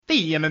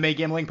The MMA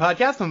Gambling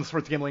Podcast on the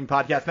Sports Gambling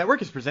Podcast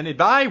Network is presented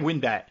by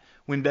WynnBET.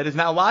 WynnBET is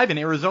now live in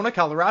Arizona,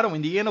 Colorado,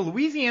 Indiana,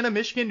 Louisiana,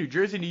 Michigan, New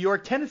Jersey, New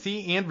York,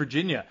 Tennessee, and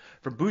Virginia.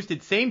 From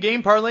boosted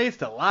same-game parlays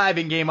to live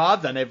in-game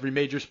odds on every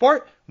major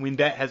sport,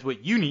 WynnBET has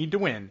what you need to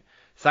win.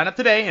 Sign up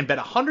today and bet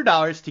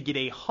 $100 to get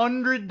a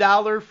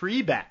 $100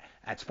 free bet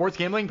at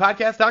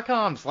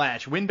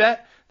sportsgamblingpodcast.com/WynnBET.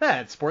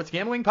 That's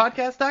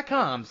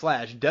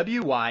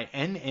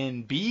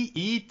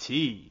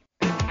sportsgamblingpodcast.com/WYNNBET.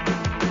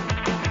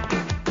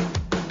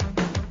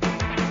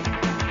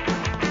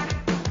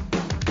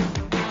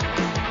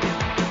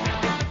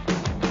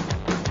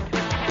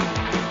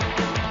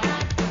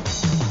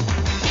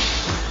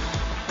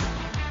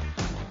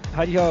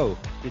 Howdy ho,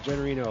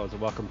 DeGenerinos,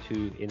 and welcome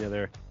to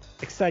another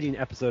exciting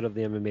episode of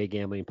the MMA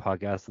Gambling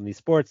Podcast on the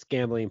Sports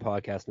Gambling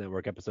Podcast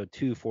Network, episode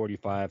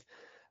 245.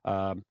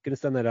 Gonna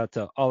send that out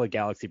to all the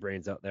Galaxy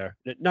brains out there.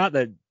 Not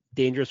the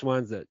dangerous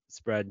ones that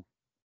spread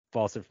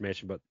false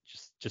information, but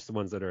just the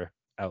ones that are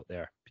out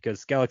there.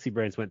 Because Galaxy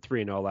brains went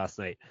 3-0 last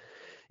night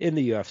in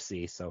the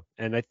UFC. So,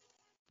 and I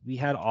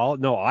had all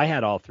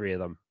three of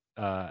them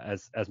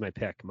as my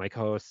pick. My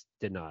co-host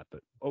did not, but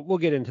we'll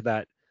get into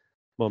that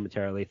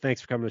momentarily. Thanks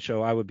for coming to the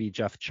show. I would be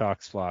Jeff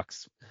Chalks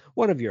Flocks,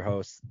 one of your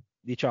hosts,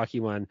 the chalky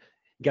one.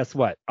 Guess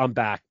what? I'm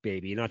back,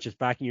 baby. Not just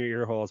back in your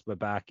ear holes, but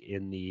back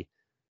in the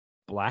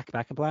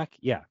back in black.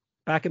 Yeah,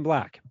 back in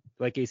black.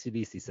 Like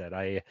AC/DC said,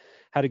 I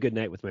had a good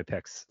night with my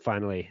picks.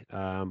 Finally,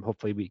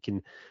 hopefully we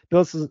can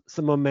build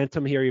some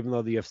momentum here, even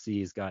though the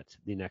UFC's got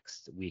the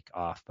next week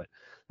off. But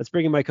let's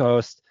bring in my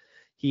co-host.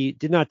 He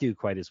did not do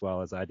quite as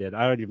well as I did.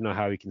 I don't even know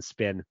how he can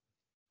spin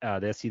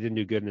this. He didn't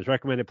do good in his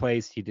recommended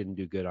plays. He didn't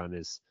do good on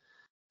his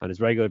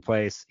regular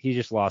place. He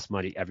just lost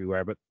money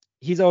everywhere, but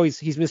he's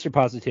Mr.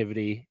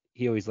 Positivity.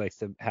 He always likes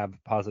to have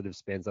positive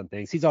spins on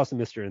things. He's also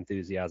Mr.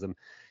 Enthusiasm.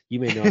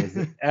 You may know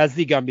him as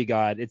the Gumby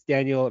God. It's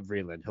Daniel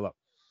Vreeland. Hello.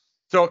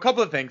 So a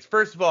couple of things.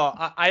 First of all,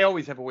 I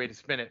always have a way to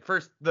spin it.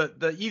 First,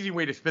 the easy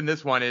way to spin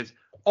this one is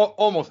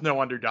almost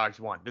no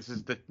underdogs won. This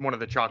is one of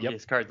the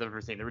chalkiest cards I've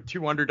ever seen. There were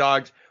two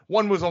underdogs.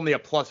 One was only a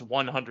plus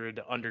 100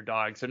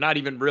 underdog, so not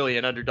even really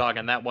an underdog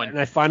on that one. And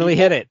I finally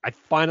hit it. I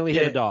finally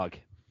hit a dog.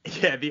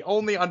 Yeah, the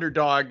only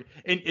underdog,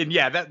 and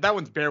yeah, that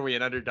one's barely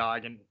an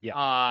underdog, and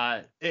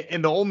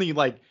and the only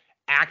like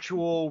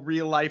actual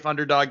real life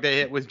underdog they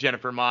hit was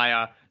Jennifer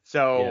Maia.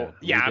 So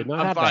yeah, I'm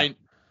fine. That.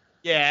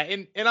 Yeah,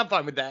 and I'm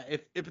fine with that.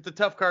 If it's a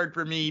tough card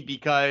for me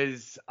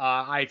because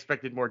I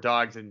expected more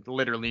dogs and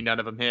literally none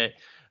of them hit,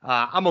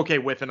 I'm okay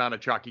whiffing on a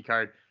chalky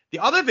card. The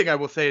other thing I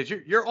will say is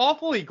you're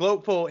awfully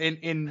gloatful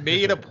and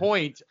made a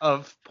point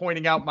of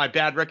pointing out my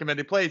bad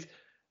recommended plays.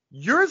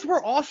 Yours were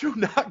also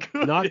not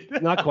good.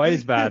 Not quite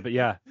as bad, but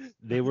yeah,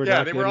 they were.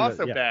 Yeah, they were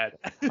also bad.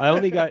 I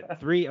only got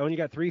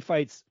three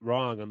fights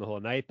wrong on the whole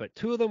night, but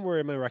two of them were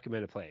in my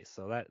recommended plays,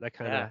 so that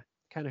kind of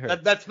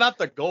hurt. That's not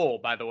the goal,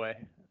 by the way.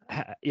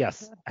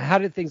 Yes. How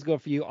did things go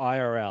for you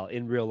IRL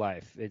in real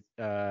life?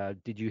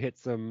 Did you hit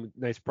some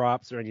nice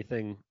props or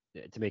anything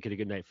to make it a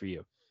good night for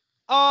you?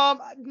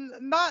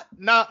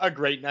 Not a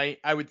great night,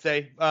 I would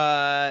say.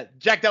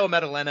 Jack Della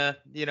Maddalena,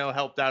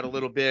 helped out a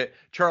little bit.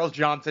 Charles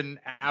Johnson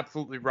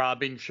absolutely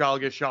robbing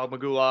Shalga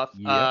Shalmagulov.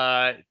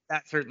 Yep.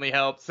 That certainly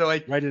helped. So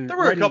like in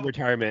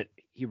retirement.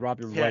 He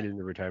robbed him right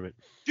into retirement.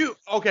 Dude,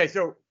 okay,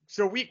 so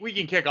we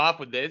can kick off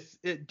with this.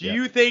 Do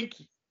you think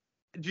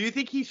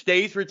he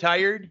stays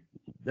retired?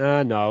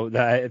 No.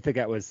 I think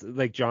that was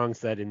like Jong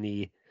said in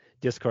the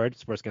Discord,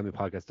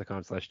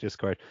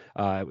 sportsgamblingpodcast.com/Discord.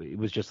 It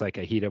was just like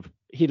a heat of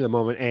the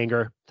moment,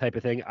 anger type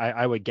of thing.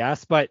 I would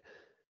guess, but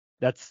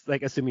that's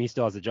like assuming he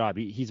still has a job.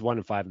 He's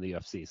 1-5 in the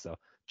UFC, so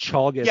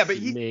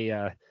Chalgus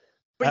may.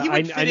 But he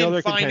would fit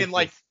in fine in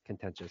like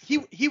contentious.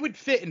 He would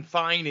fit in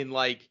fine in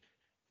like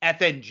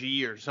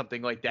FNG or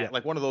something like that,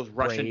 like one of those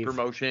Russian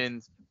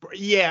promotions.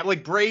 Yeah,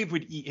 like Brave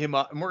would eat him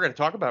up, and we're going to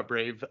talk about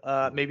Brave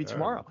maybe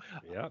tomorrow.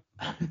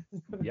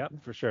 Yep,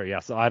 for sure.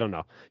 Yeah, so I don't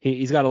know.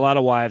 He's got a lot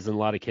of wives and a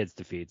lot of kids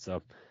to feed,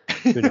 so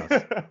who knows?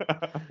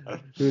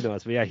 Who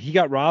knows? But yeah, he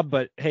got robbed,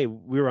 but hey,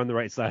 we were on the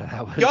right side of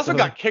that one. He also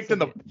got kicked in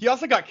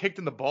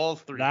the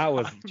balls 3 times. That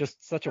was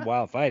just such a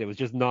wild fight. It was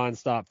just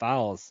nonstop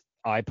fouls,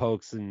 eye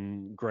pokes,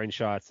 and groin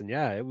shots, and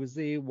yeah, it was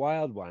a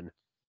wild one.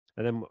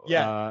 And then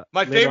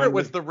my favorite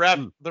was the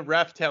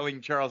ref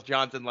telling Charles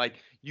Johnson, like,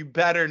 you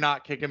better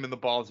not kick him in the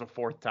balls a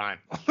 4th time.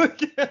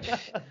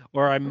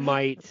 Or I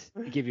might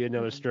give you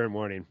another stern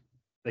warning.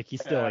 Like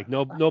he's still like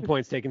no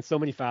points taken, so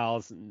many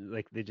fouls,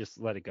 like they just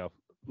let it go.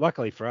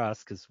 Luckily for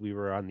us, because we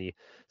were on the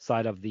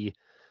side of the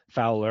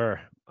fouler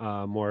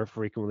more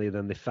frequently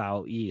than the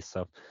foulee.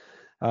 So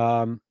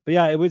but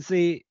yeah, it was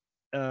a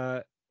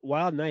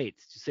wild night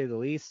to say the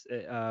least.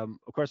 Of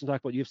course, I'm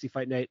talking about UFC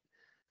Fight Night.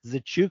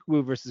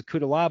 Zachukwu versus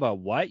Kudalaba.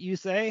 What you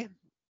say?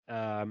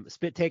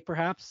 Spit take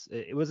perhaps?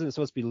 It wasn't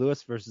supposed to be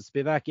Lewis versus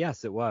Spivak.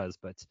 Yes, it was,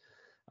 but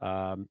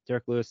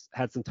Derek Lewis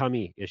had some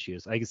tummy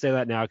issues. I can say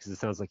that now because it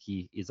sounds like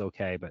he is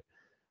okay, but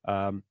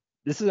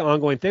this is an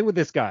ongoing thing with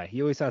this guy.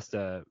 He always has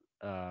to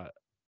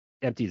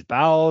empty his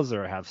bowels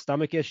or have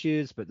stomach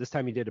issues, but this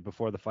time he did it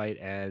before the fight,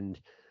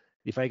 and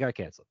the fight got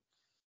canceled.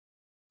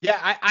 Yeah,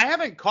 I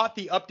haven't caught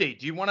the update.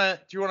 Do you wanna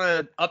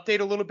update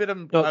a little bit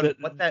on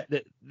what that?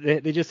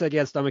 They just said he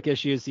had stomach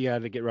issues. He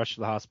had to get rushed to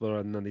the hospital,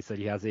 and then they said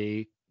he has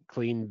a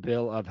clean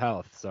bill of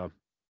health. So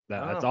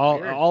that's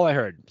Weird. all I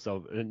heard.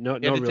 So no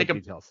real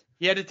details.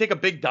 He had to take a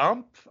big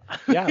dump.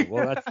 Yeah,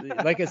 well,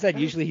 that's like I said.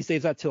 Usually he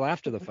saves that till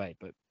after the fight,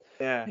 but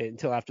yeah,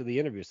 until after the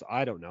interview. So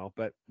I don't know.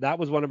 But that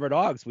was one of our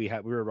dogs we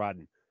were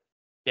riding.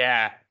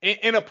 Yeah,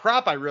 in a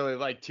prop I really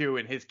like too,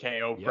 in his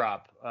KO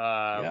prop,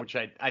 which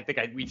I think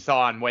we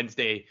saw on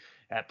Wednesday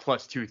at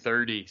plus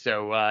 230.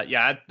 So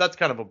yeah, that's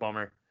kind of a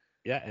bummer.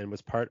 Yeah, and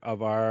was part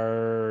of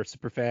our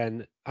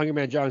Hungry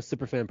Man John's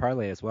superfan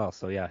parlay as well.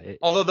 So yeah.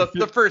 Although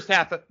the first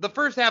half of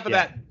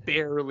that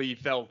barely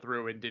fell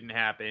through and didn't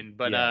happen.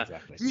 But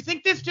exactly. Do you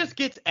think this just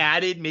gets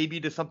added maybe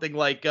to something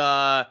like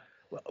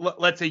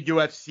let's say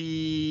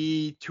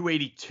UFC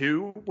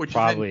 282, which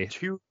probably is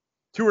in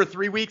 2 or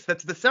 3 weeks?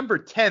 That's December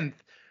 10th.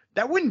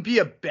 That wouldn't be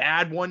a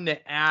bad one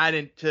to add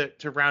and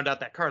to round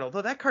out that card.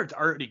 Although that card's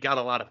already got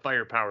a lot of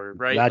firepower,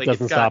 right? That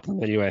doesn't stop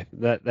them anyway.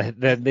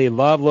 That they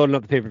love loading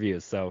up the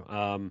pay-per-views. So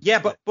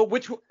yeah, but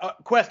which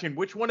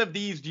one of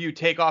these do you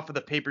take off of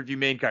the pay-per-view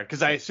main card?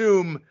 Because I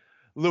assume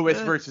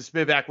Lewis versus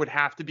Spivak would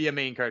have to be a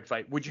main card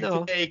fight. Would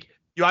you take?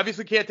 You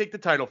obviously can't take the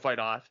title fight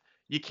off.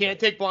 You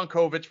can't take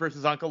Blachowicz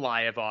versus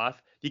Ankalaev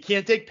off. You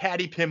can't take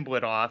Paddy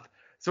Pimblett off.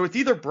 So it's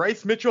either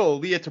Bryce Mitchell,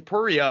 Ilia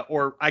Topuria,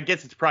 or I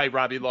guess it's probably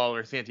Robbie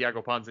Lawler or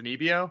Santiago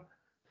Ponzinibbio.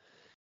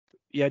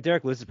 Yeah,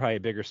 Derek Lewis is probably a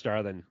bigger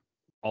star than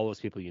all those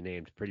people you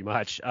named, pretty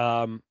much.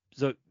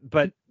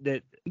 But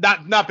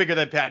not bigger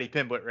than Paddy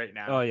Pimblett right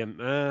now. Oh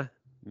yeah,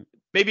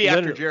 maybe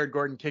after Jared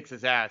Gordon kicks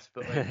his ass.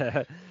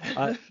 But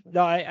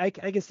no, I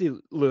can see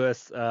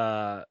Lewis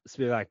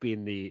Spivak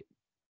being the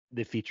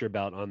feature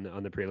bout on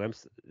the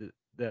prelims.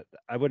 That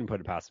I wouldn't put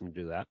it past him to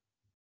do that.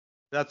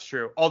 That's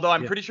true. Although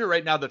I'm pretty sure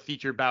right now the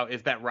feature bout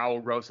is that Raul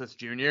Rosas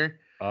Jr.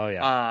 Oh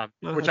yeah.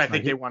 Which I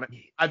think they want to.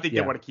 I think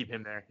they want to keep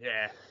him there.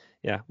 Yeah.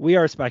 Yeah, we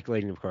are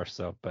speculating, of course.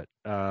 So, but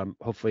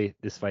hopefully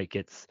this fight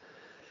gets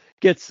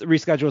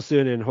rescheduled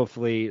soon, and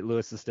hopefully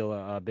Lewis is still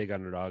a big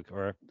underdog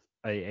or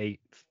a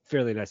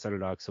fairly nice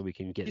underdog, so we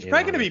can get. He's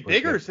probably going to be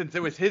bigger since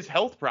it was his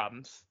health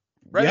problems,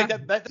 right? Yeah,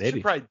 like that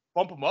should probably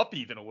bump him up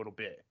even a little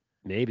bit.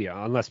 Maybe,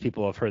 unless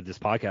people have heard this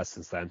podcast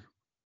since then.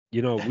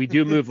 You know, we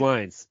do move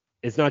lines.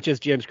 It's not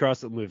just James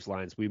Krause that moves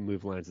lines. We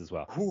move lines as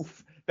well.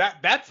 Oof.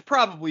 That's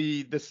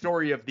probably the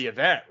story of the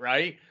event,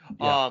 right?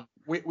 Yeah.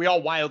 We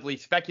all wildly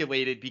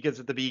speculated because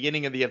at the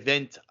beginning of the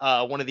event,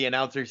 one of the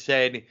announcers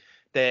said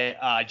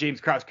that James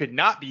Krause could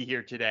not be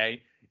here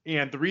today.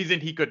 And the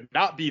reason he could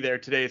not be there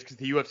today is because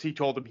the UFC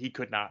told him he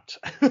could not.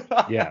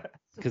 Yeah,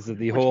 because of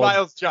the whole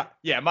Miles John.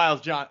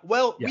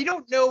 Well, we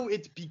don't know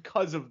it's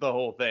because of the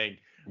whole thing.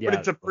 But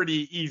it's a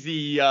pretty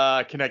easy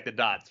connected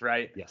dots,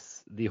 right?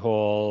 Yes. The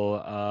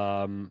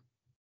whole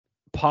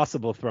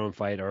possible throne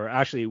fight, or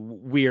actually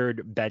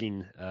weird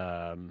betting.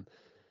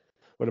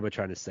 What am I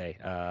trying to say?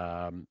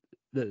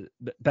 The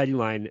betting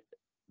line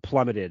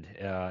plummeted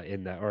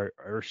in that,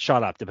 or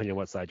shot up, depending on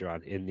what side you're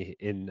on.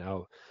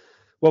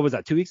 What was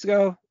that? 2 weeks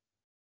ago?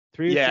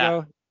 3 weeks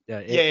ago?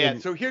 Yeah.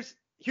 So here's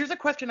a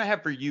question I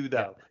have for you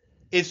though.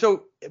 Is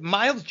so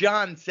Miles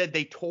John said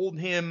they told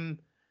him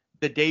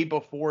the day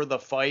before the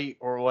fight,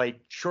 or like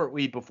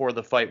shortly before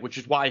the fight, which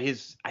is why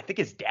I think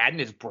his dad and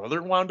his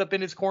brother wound up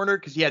in his corner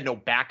because he had no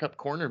backup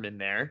cornerman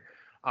there.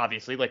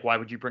 Obviously, like why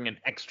would you bring an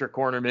extra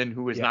cornerman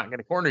who is not going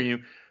to corner you?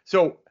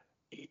 So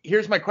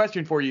here's my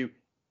question for you: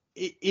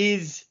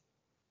 was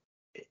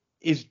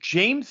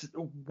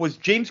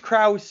James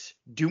Krause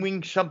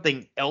doing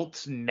something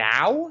else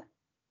now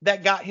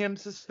that got him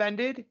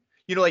suspended?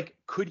 You know, like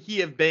could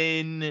he have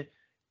been?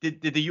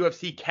 Did the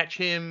UFC catch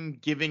him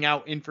giving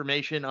out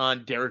information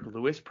on Derek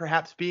Lewis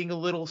perhaps being a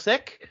little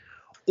sick?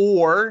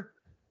 Or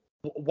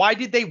why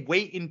did they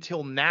wait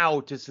until now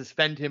to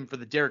suspend him for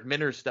the Derek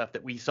Minner stuff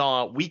that we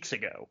saw weeks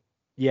ago?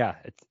 Yeah,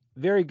 it's a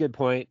very good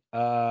point.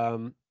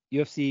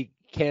 UFC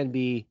can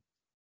be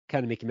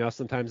kind of Mickey Mouse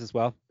sometimes as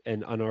well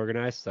and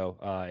unorganized. So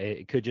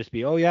it could just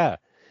be, oh, yeah,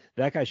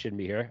 that guy shouldn't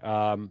be here.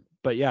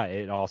 But, yeah,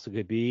 it also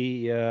could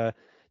be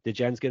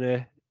DeGen's going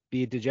to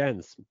be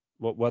DeGen's.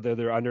 Whether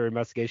they're under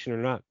investigation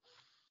or not.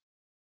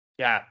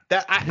 Yeah,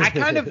 that I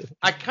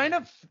kind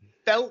of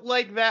felt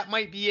like that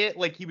might be it.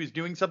 Like he was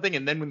doing something,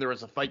 and then when there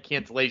was a fight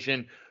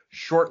cancellation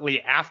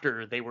shortly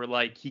after, they were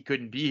like he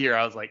couldn't be here.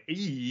 I was like,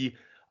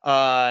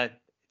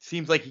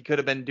 seems like he could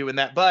have been doing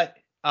that. But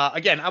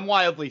again, I'm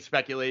wildly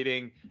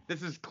speculating.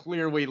 This is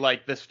clearly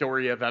like the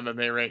story of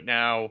MMA right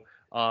now.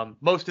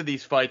 Most of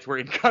these fights were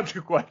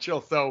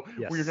inconsequential, so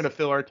we're going to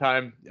fill our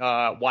time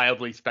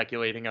wildly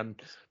speculating on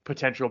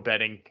potential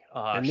betting.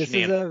 And this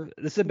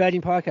is a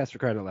betting podcast for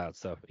crying out loud.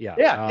 So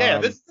yeah.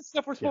 This is the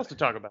stuff we're supposed to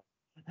talk about.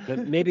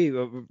 Maybe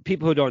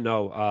people who don't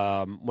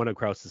know, one of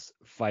Krause's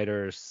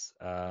fighters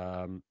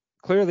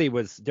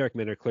Derek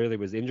Minner clearly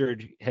was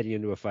injured heading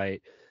into a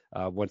fight.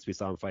 Once we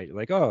saw him fight,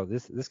 like, oh,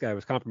 this guy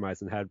was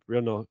compromised and had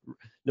no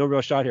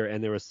real shot here,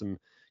 and there was some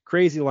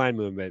crazy line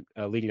movement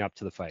leading up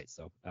to the fight.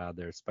 So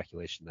there's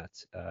speculation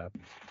that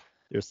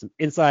there's some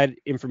inside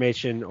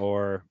information,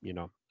 or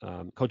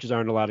coaches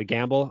aren't allowed to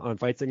gamble on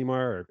fights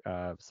anymore,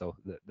 so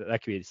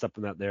that could be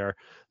something that they're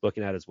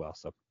looking at as well.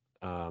 So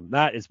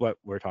that is what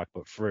we're talking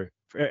about for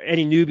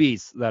any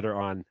newbies that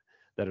are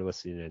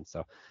listening in.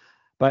 So,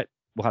 but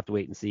we'll have to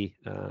wait and see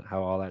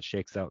how all that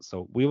shakes out.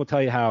 So we will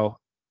tell you how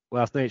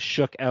last night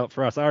shook out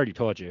for us. I already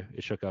told you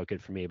it shook out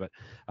good for me, but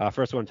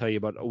first I want to tell you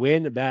about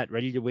WynnBET,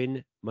 ready to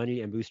win money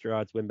and booster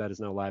odds. WynnBET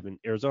is now live in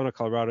Arizona,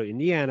 Colorado,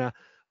 Indiana,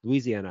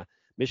 Louisiana,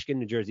 Michigan,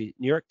 New Jersey,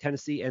 New York,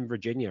 Tennessee, and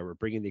Virginia. We're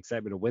bringing the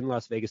excitement of Wynn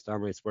Las Vegas to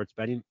online sports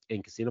betting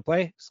and casino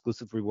play.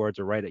 Exclusive rewards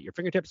are right at your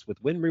fingertips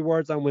with Wynn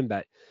Rewards on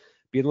WynnBET.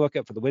 Be on the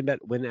lookout for the WynnBET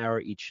Win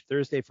Hour each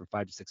Thursday from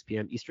 5 to 6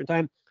 p.m. Eastern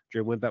Time.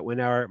 During WynnBET Win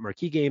Hour,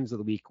 marquee games of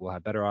the week will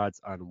have better odds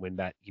on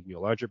WynnBET, giving you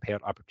a larger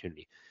payout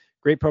opportunity.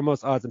 Great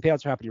promos, odds, and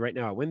payouts are happening right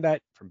now at WynnBET.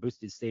 From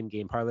boosted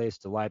same-game parlays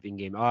to live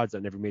in-game odds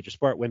on every major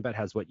sport, WynnBET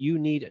has what you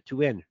need to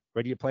win.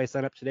 Ready to play?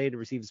 Sign up today to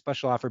receive a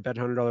special offer. Bet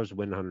 $100,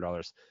 win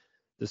 $100.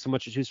 There's so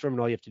much to choose from,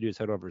 and all you have to do is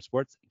head over to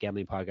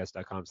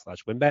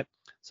sportsgamblingpodcast.com/WynnBET.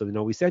 So they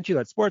know we sent you.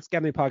 That's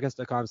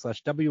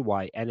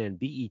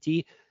sportsgamblingpodcast.com/WYNNBET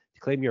to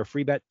claim your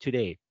free bet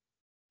today.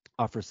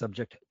 Offer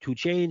subject to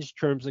change.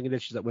 Terms and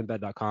conditions at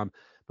wynnbet.com.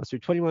 Must be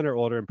 21 or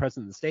older and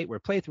present in the state where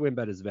play through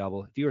WynnBET is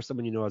available. If you or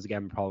someone you know has a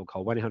gambling problem,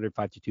 call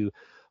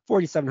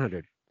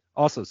 1-800-522-4700.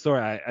 Also,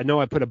 sorry, I know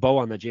I put a bow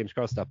on the James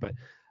Krause stuff, but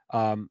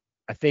I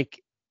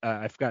think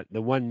I forgot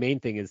the one main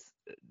thing is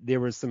there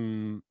was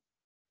some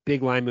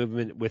big line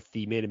movement with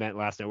the main event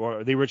last night,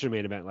 or the original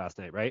main event last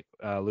night, right?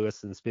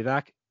 Lewis and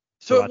Spivak.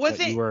 So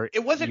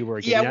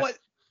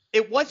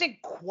it wasn't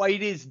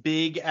quite as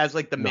big as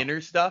like the Minner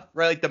stuff,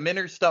 right? Like the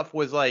Minner stuff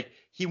was like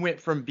he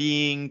went from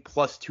being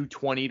plus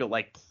 220 to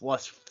like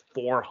plus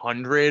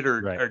 400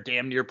 or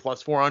damn near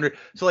plus 400.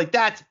 So like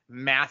that's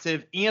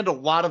massive. And a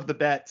lot of the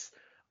bets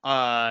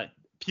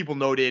people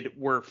noted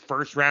were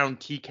first round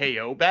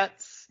TKO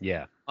bets.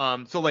 Yeah.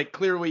 So like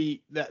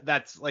clearly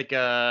that's like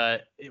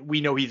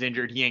we know he's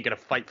injured. He ain't gonna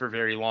fight for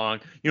very long.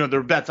 There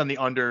are bets on the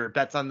under,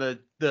 bets on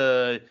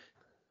the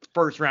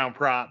first round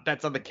prop,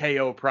 bets on the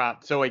KO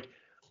prop. So like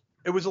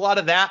it was a lot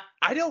of that.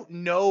 I don't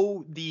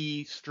know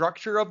the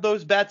structure of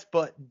those bets,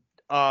 but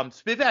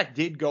Spivak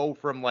did go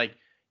from like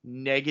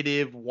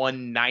negative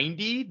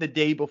 190 the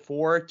day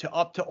before to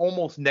up to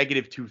almost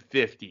negative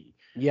 250.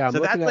 Yeah, I'm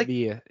looking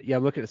at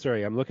I'm looking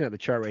at the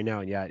chart right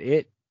now,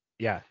 and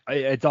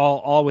it's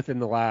all within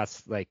the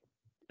last like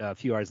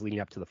few hours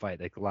leading up to the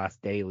fight, like the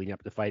last day leading up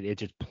to the fight, it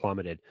just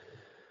plummeted.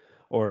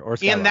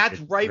 And that's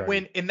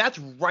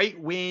right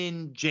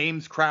when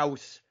James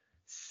Krause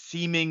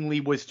seemingly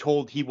was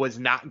told he was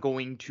not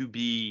going to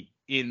be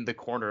in the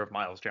corner of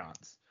Miles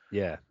Johns.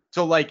 Yeah.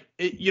 So like,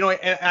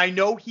 and I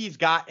know he's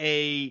got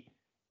a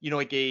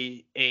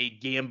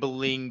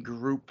gambling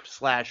group /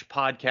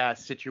 podcast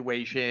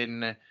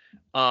situation.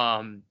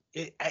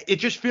 It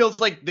just feels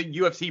like the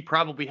UFC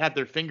probably had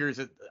their fingers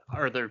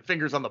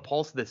on the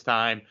pulse this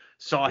time,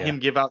 saw him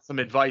give out some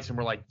advice, and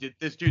were like,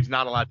 this dude's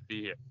not allowed to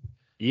be here.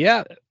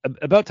 Yeah.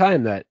 About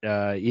time that,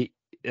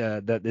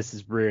 that this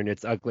is rearing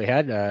its ugly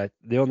head.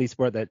 The only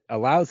sport that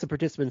allows the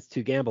participants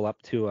to gamble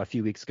up to a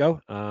few weeks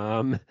ago.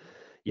 And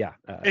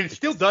it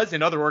still does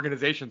in other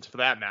organizations for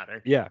that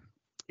matter. Yeah,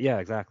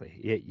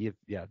 exactly.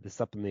 This is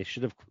something they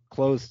should have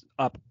closed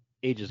up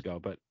ages ago.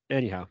 But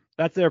anyhow,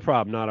 that's their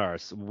problem, not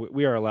ours.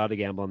 We are allowed to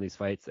gamble on these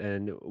fights,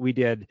 and we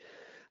did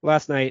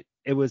last night.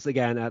 It was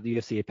again at the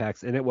UFC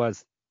Apex, and it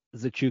was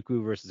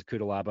Nzechukwu versus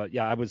Cutelaba.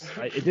 Yeah,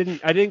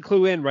 I didn't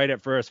clue in right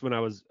at first when I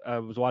was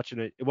watching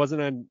it. It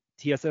wasn't on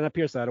TSN up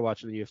here, so I had to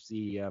watch the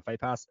UFC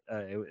Fight Pass.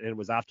 It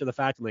was after the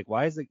fact. I'm like,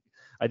 why is it?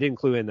 I didn't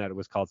clue in that it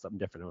was called something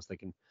different. I was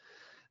thinking,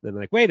 then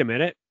like, wait a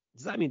minute,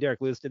 does that mean Derek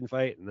Lewis didn't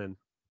fight? And then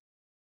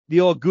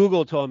the old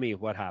Google told me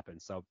what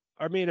happened. So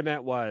our main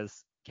event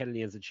was Kennedy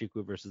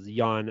Nzechukwu versus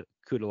Jan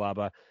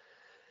Cutelaba.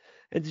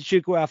 And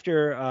Nzechukwu,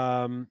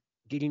 after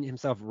getting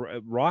himself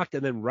rocked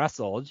and then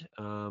wrestled,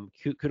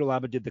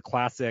 Cutelaba did the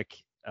classic.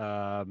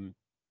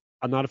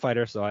 I'm not a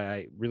fighter, so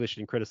I really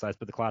shouldn't criticize,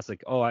 but the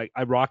classic, I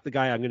rocked the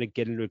guy, I'm going to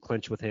get into a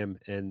clinch with him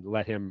and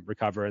let him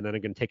recover, and then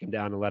I'm going to take him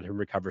down and let him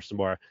recover some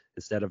more,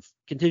 instead of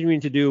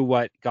continuing to do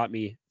what got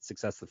me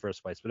success the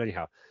first place. But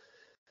anyhow,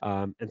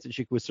 and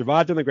Nzechukwu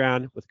survived on the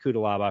ground with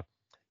Cutelaba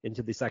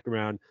into the second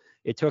round.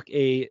 It took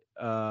a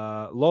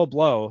low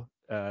blow,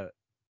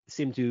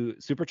 seemed to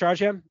supercharge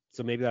him,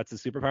 so maybe that's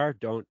his superpower.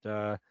 Don't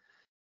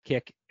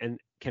kick and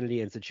Kennedy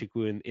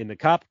Nzechukwu in the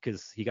cup,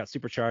 because he got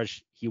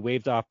supercharged. He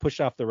waved off,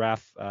 pushed off the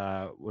ref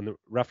when the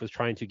ref was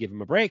trying to give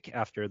him a break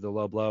after the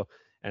low blow,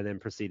 and then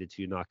proceeded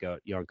to knock out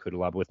Jan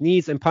Cutelaba with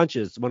knees and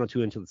punches,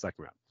 1-2 into the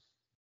second round.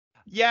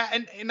 Yeah,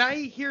 and I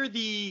hear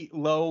the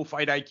low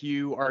fight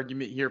IQ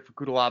argument here for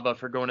Cutelaba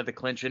for going to the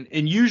clinch, and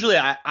usually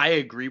I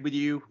agree with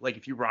you. Like,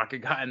 if you rock a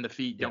guy in the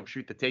feet, don't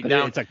shoot the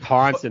takedown. It's a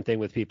constant thing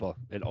with people.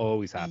 It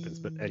always happens.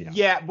 But anyhow.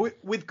 Yeah,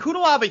 with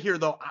Cutelaba here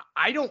though,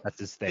 I don't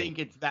think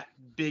it's that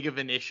big of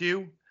an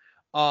issue.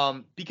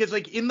 Because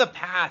like in the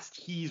past,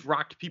 he's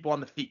rocked people on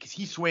the feet because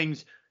he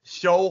swings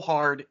so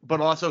hard,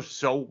 but also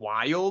so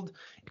wild.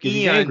 Because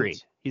he's angry.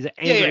 He's an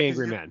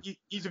angry man.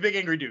 He's a big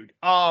angry dude.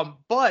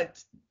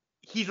 But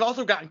he's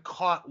also gotten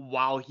caught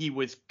while he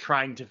was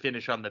trying to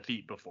finish on the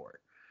feet before.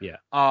 Yeah.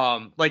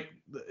 Like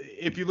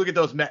if you look at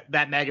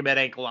that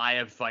Magomed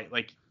Ankalaev fight,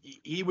 like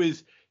he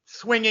was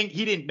swinging.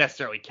 He didn't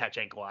necessarily catch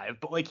Ankalaev,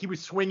 but like he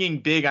was swinging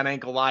big on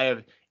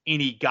Ankalaev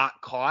and he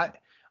got caught.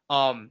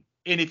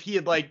 And if he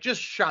had like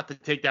just shot the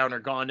takedown or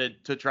gone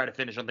to try to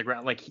finish on the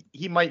ground, like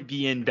he might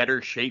be in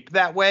better shape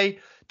that way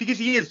because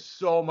he is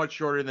so much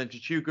shorter than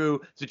Tsuchikwu.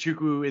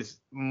 Tsuchikwu is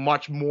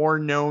much more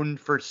known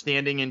for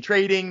standing and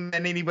trading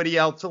than anybody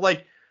else. So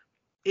like,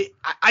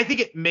 I think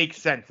it makes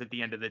sense at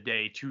the end of the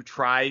day to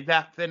try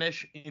that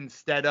finish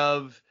instead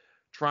of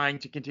trying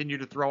to continue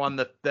to throw on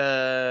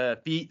the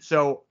feet.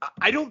 So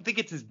I don't think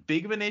it's as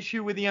big of an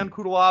issue with Ion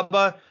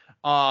Cutelaba.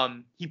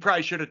 He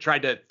probably should have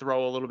tried to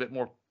throw a little bit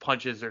more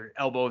punches or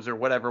elbows or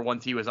whatever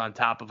once he was on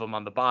top of him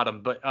on the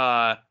bottom, but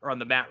or on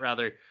the mat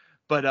rather.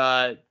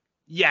 But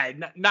yeah,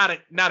 not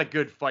a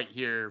good fight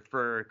here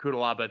for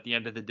Cutelaba at the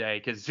end of the day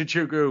because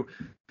Tsuchikwu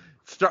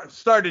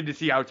started to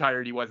see how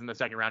tired he was in the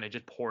second round and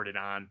just poured it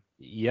on.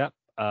 Yep.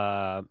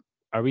 Are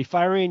we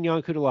firing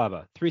Ion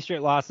Cutelaba? 3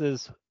 straight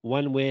losses,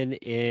 1 win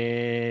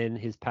in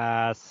his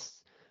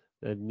past.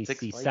 Let me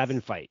see, 7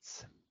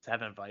 fights.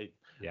 7 fights.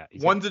 Yeah.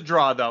 One's a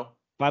draw though.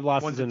 5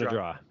 losses and a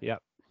draw.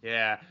 Yep.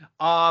 Yeah.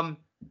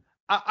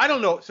 I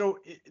don't know. So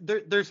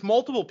there's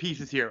multiple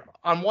pieces here.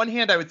 On one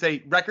hand, I would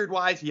say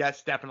record-wise,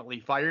 yes, definitely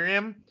fire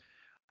him.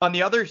 On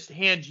the other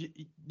hand,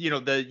 you know,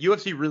 the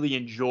UFC really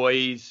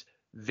enjoys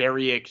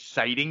very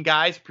exciting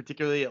guys,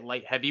 particularly at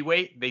light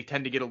heavyweight. They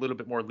tend to get a little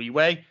bit more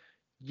leeway.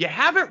 You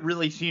haven't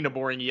really seen a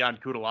boring Ion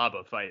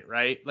Cutelaba fight,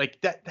 right? Like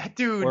that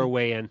dude. Or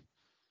weigh in.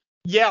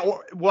 Yeah.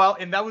 Well,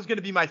 and that was going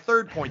to be my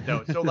third point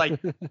though. So like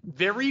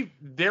very,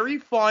 very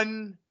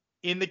fun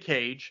in the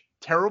cage,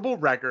 terrible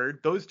record.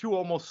 Those two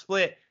almost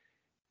split.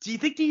 Do you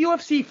think the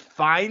UFC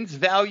finds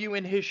value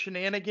in his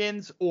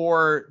shenanigans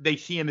or they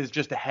see him as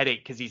just a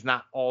headache because he's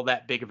not all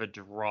that big of a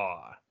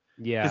draw?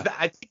 Yeah.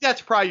 I think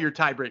that's probably your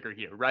tiebreaker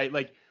here, right?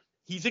 Like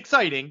he's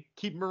exciting.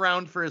 Keep him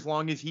around for as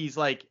long as he's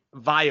like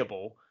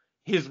viable.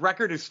 His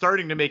record is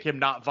starting to make him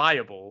not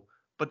viable.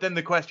 But then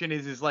the question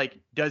is like,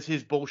 does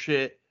his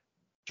bullshit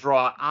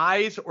draw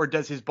eyes or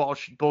does his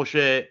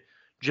bullshit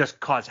just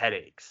cause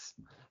headaches?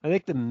 I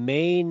think the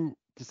main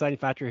deciding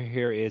factor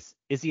here is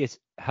he a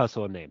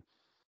household name?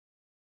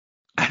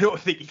 I don't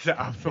think he's a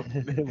household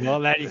name.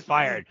 Well, then he's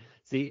fired.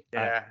 See,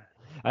 yeah.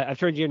 I've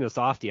turned you into a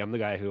softie. I'm the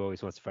guy who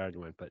always wants to fire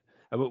everyone, but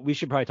we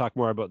should probably talk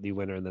more about the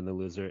winner than the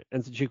loser.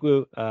 And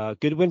Tsuchikwu,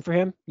 good win for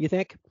him, you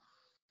think?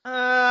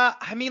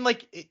 I mean,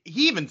 like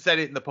he even said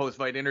it in the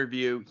post-fight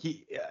interview.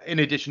 He, in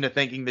addition to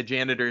thanking the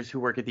janitors who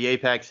work at the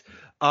Apex,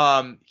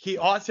 he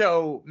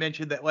also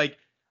mentioned that like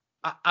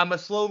I'm a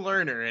slow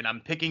learner and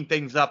I'm picking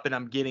things up and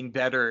I'm getting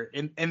better.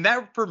 And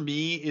that for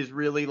me is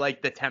really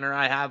like the tenor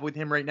I have with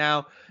him right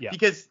now. Yeah.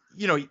 Because,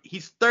 you know,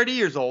 he's 30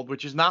 years old,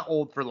 which is not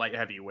old for light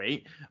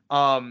heavyweight.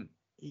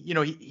 You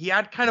know, he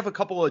had kind of a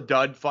couple of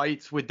dud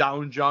fights with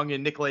Daun Jung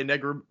and Nikolai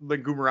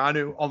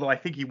Negumereanu, although I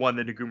think he won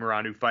the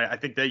Negumereanu fight. I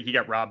think that he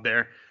got robbed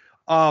there.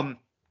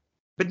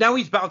 But now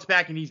he's bounced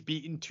back and he's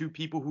beaten 2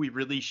 people who he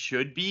really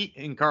should beat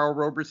in Karl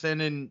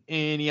Roberson and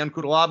Ion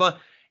Cutelaba.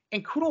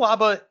 And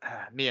Cutelaba,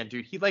 man,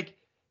 dude,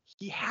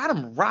 he had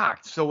him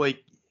rocked. So,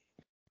 like,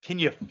 can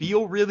you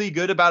feel really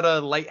good about a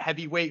light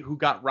heavyweight who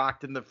got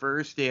rocked in the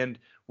first and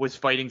was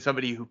fighting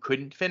somebody who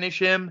couldn't finish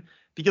him?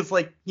 Because,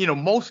 like, you know,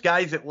 most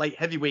guys at light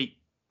heavyweight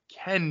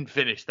can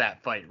finish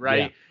that fight,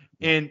 right?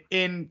 Yeah.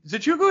 And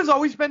Tsuchikwu has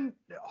always been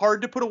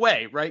hard to put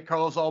away, right?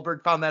 Carlos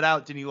Ulberg found that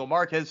out. Danilo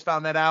Marquez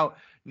found that out.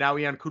 Now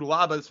Ion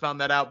Cutelaba has found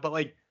that out. But,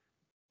 like,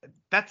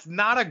 that's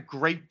not a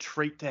great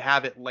trait to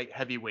have at light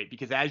heavyweight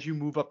because as you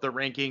move up the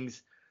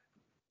rankings,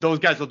 those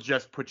guys will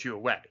just put you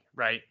away,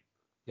 right?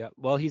 Yeah.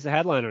 Well, he's a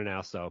headliner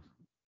now, so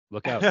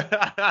look out.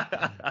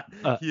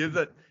 He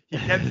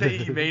can say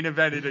he main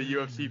evented a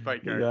UFC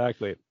fight card.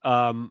 Exactly.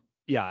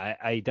 Yeah,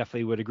 I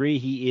definitely would agree.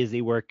 He is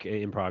a work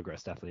in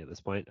progress, definitely at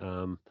this point.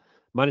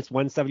 Minus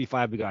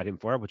 175 we got him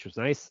for, which was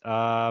nice.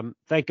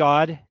 Thank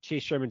God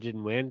Chase Sherman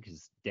didn't win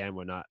because Dan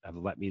would not have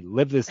let me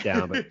live this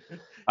down. But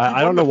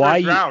I don't know why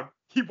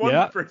he won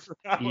the first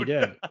round. He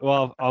did.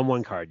 Well, on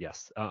one card,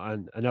 yes.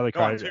 On another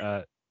card,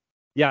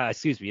 yeah,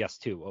 excuse me, yes,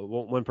 2.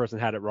 One person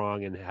had it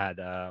wrong and had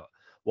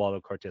Waldo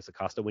Cortez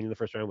Acosta winning the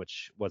first round,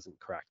 which wasn't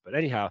correct. But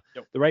anyhow,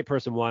 The right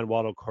person won.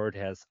 Waldo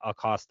Cortez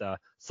Acosta,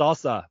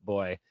 Salsa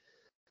boy,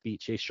 beat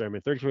Chase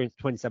Sherman 30,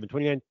 27,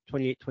 29,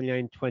 28,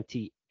 29,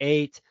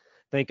 28.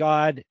 Thank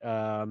God.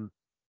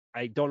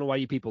 I don't know why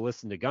you people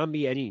listen to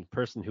Gumby. Any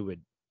person who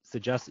would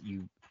suggest that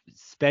you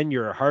spend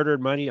your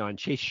hard-earned money on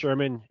Chase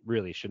Sherman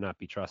really should not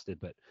be trusted.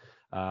 But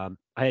I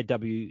had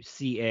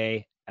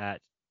WCA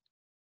at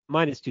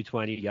minus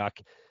 220.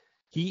 Yuck.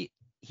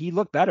 He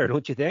looked better,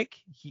 don't you think?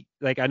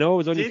 I know it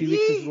was only a few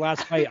weeks since the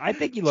last fight. I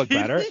think he looked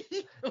better.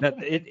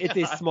 It's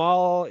a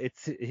small.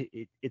 It's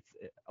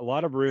a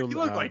lot of room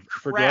like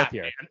for crap,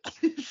 growth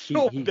here.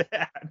 So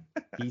bad.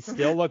 He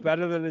still looked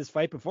better than his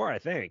fight before. I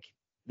think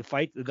the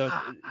fight,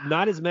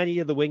 not as many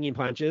of the winging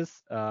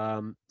punches.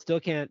 Still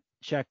can't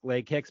check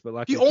leg kicks, but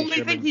luckily the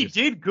only thing he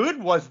did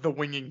good was the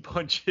winging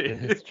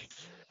punches.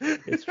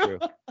 It's true.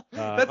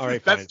 That's all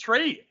right, that's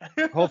trait.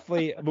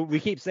 Hopefully, we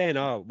keep saying,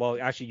 oh, well,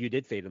 actually, you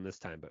did fade him this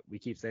time, but we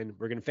keep saying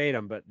we're gonna fade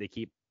him, but they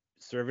keep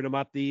serving him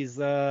up these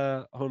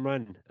home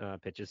run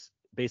pitches.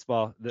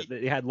 Baseball.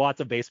 They had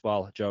lots of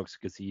baseball jokes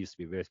because he used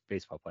to be a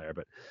baseball player,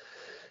 but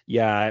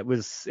yeah, it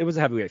was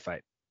a heavyweight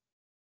fight.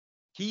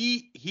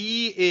 He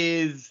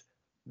is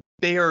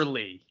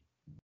barely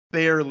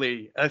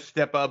a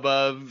step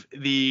above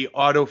the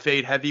auto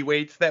fade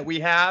heavyweights that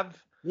we have.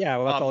 Yeah,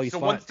 well, that's all he's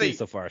fought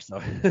so far.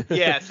 So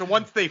yeah, so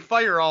once they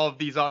fire all of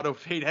these auto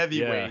fade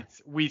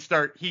heavyweights, we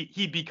start.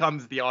 He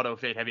becomes the auto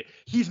fade heavy.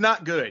 He's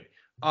not good.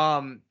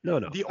 No.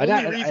 The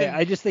only reason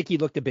I just think he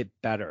looked a bit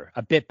better.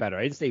 I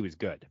didn't say he was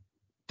good.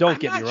 Don't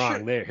get me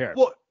wrong. Sure. Here.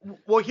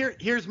 Well,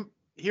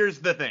 here's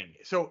the thing.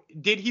 So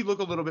did he look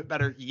a little bit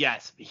better?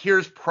 Yes.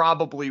 Here's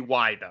probably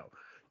why though.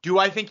 Do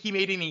I think he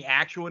made any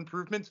actual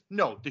improvements?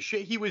 No. The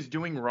shit he was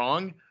doing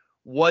wrong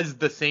was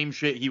the same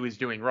shit he was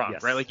doing wrong,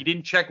 right? Like he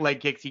didn't check leg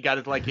kicks. He got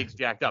his leg kicks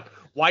jacked up.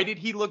 Why did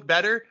he look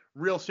better?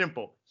 Real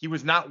simple. He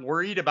was not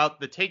worried about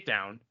the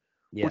takedown,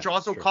 which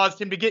also caused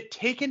him to get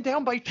taken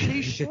down by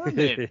Chase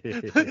Sherman.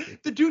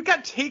 The dude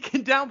got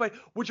taken down by,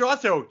 which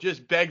also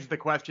just begs the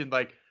question,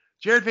 like,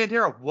 Jared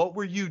Vanderaa, what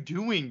were you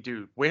doing,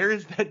 dude? Where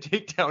is that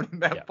takedown in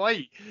that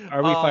fight?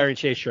 Are we firing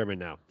Chase Sherman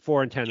now?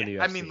 4-10 in the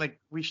UFC. I mean, like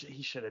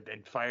he should have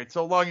been fired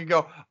so long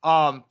ago.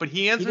 But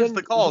he answers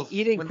the calls.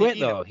 He didn't quit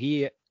though.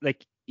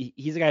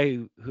 He's a guy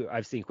who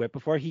I've seen quit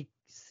before. He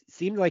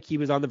seemed like he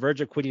was on the verge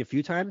of quitting a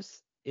few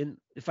times in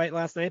the fight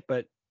last night,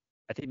 but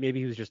I think maybe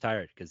he was just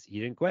tired because he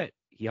didn't quit.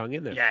 He hung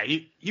in there. Yeah,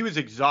 he was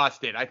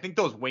exhausted. I think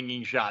those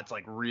winging shots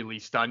like really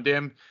stunned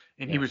him,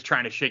 and he was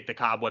trying to shake the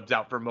cobwebs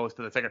out for most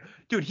of the second.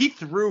 Dude, he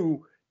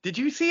threw. Did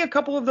you see a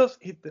couple of those?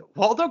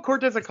 Waldo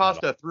Cortez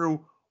Acosta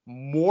threw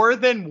more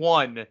than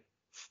one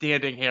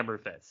standing hammer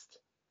fist.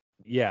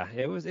 Yeah,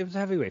 it was a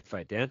heavyweight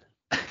fight, Dan.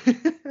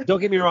 Don't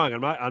get me wrong.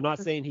 I'm not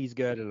saying he's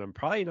good, and I'm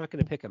probably not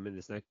going to pick him in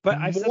this next. But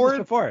I've said this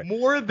before.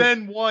 More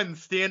than one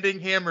standing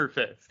hammer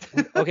fist.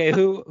 Okay,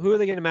 who are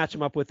they going to match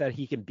him up with that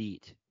he can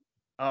beat?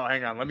 Oh,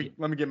 hang on. Let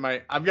me get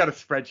my. I've got a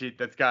spreadsheet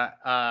that's got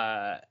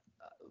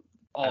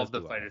all of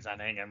the fighters on.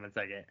 Hang on one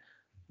second.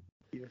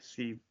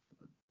 UFC.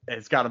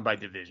 It's got them by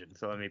division.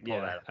 So let me pull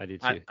that up. I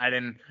did too. I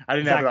didn't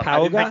Zach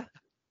have it Pauga?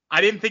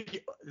 I didn't think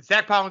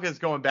Zach Pauga is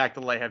going back to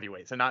light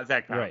heavyweight, so not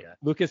Zach Pauga. Right.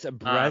 Lucas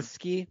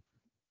Brzeski.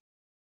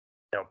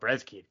 No,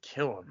 Brzeski would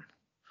kill him.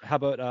 How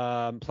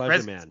about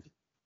Pleasure Man?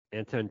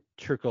 Anton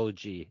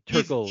Turkolji.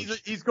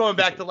 He's going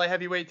back to light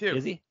heavyweight too.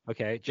 Is he?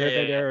 Okay.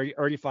 Jared Vanderaa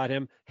already fought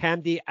him.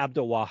 Hamdi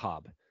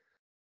Abdelwahab.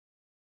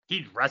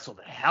 He'd wrestle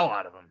the hell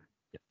out of him.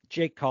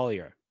 Jake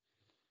Collier.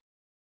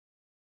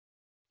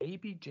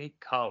 Maybe Jake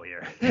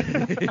Collier.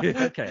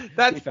 Okay.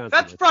 That's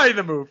probably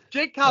the move.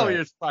 Jake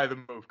Collier's probably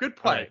the move. Good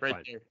play right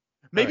there.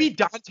 Maybe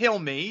Don'Tale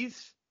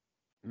Mays.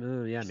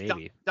 Yeah,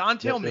 maybe.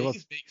 Don'Tale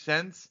Mays makes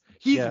sense.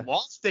 He's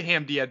lost to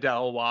Hamdi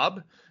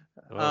Abdelwahab.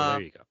 Oh,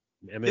 there you go.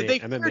 Did they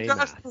fire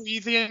Josh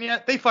Parisian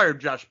yet? They fired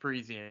Josh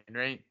Parisian,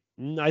 right?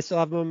 I still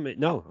have him.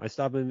 No, I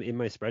still have him in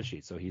my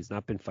spreadsheet, so he's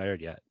not been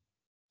fired yet,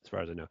 as far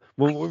as I know.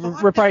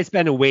 We're probably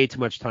spending way too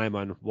much time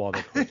on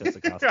Waldo Cortez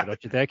Acosta,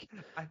 don't you think?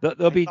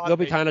 There'll be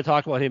time to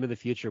talk about him in the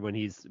future when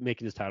he's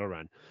making his title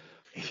run.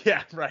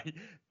 Yeah, right.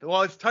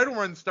 Well, his title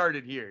run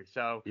started here,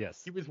 so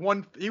yes, he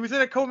was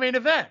in a co-main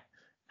event.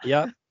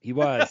 Yeah, he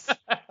was.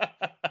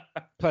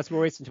 Plus,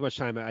 we're wasting too much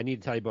time. I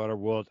need to tell you about our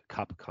World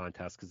Cup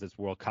contest because it's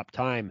World Cup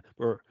time.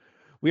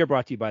 We are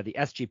brought to you by the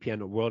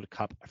SGPN World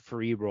Cup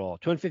free roll.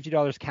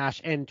 $250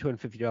 cash and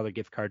 $250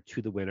 gift card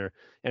to the winner.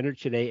 Enter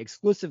today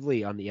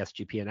exclusively on the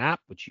SGPN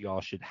app, which you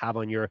all should have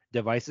on your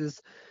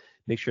devices.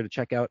 Make sure to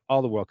check out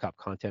all the World Cup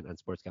content on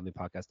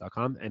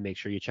sportsgamblingpodcast.com, and make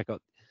sure you check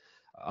out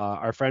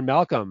our friend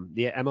Malcolm.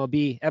 The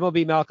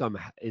MLB Malcolm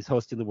is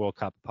hosting the World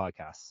Cup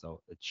podcast,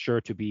 so it's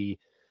sure to be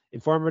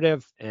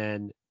informative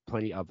and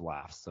plenty of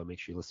laughs. So make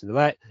sure you listen to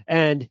that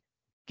and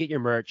get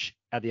your merch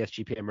at the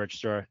SGPN merch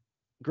store.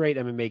 Great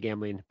MMA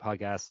gambling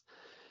podcast.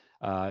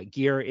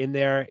 Gear in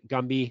there,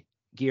 Gumby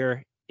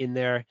gear in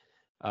there.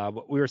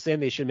 We were saying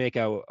they should make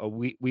a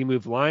we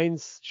move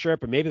lines shirt,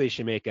 but maybe they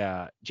should make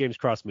a James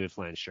Cross moves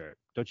lines shirt.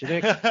 Don't you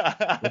think?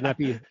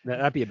 Wouldn't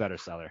that'd be a better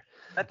seller?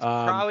 That's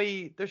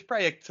there's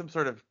probably some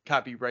sort of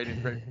copyright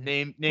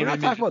name. We're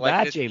not talking about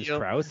that James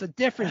Krause, a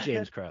different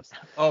James Krause.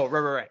 Oh,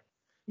 right.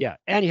 Yeah.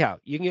 Anyhow,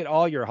 you can get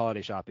all your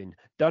holiday shopping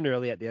done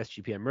early at the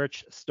SGPN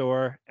merch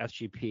store.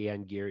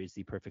 SGPN gear is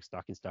the perfect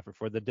stocking stuffer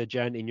for the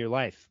degen in your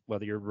life,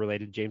 whether you're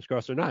related to James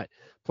Krause or not.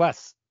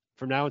 Plus,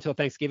 from now until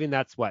Thanksgiving,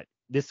 that's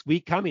this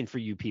week coming for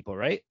you people,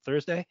 right?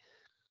 Thursday?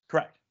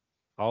 Correct.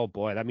 Oh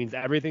boy, that means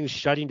everything's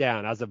shutting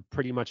down as of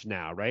pretty much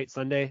now, right?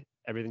 Sunday,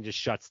 everything just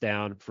shuts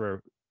down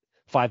for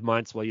 5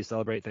 months while you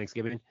celebrate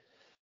Thanksgiving.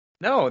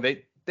 No,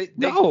 they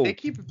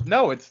keep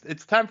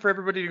it's time for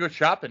everybody to go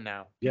shopping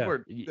now.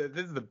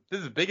 This is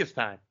the biggest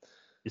time.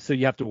 So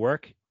you have to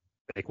work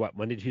like what,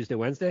 Monday, Tuesday,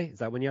 Wednesday? Is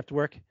that when you have to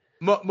work?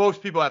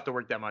 Most people have to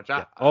work that much.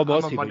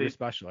 Most people are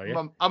special, are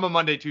you? I'm a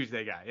Monday,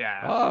 Tuesday guy.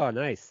 Yeah. Oh,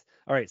 nice.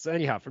 All right. So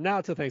anyhow, from now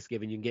until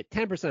Thanksgiving, you can get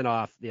 10%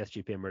 off the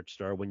SGPN merch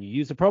store when you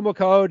use the promo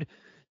code.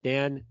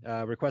 Dan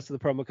requested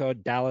the promo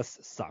code Dallas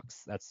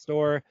Sucks. That's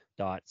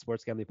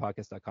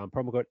store.sportsgamblingpodcast.com.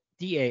 Promo code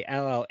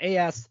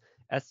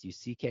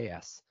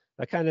DALLASSUCKS.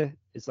 That kind of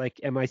is like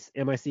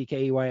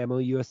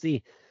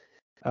MICKEYMOUSC.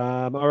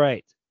 All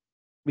right.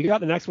 We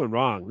got the next one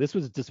wrong. This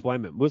was a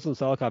disappointment. Muslim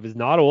Salikov is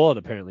not old,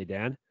 apparently,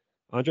 Dan.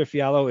 Andre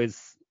Fiallo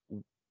is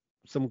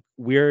some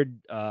weird,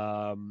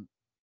 some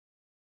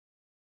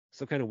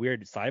kind of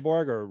weird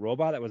cyborg or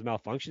robot that was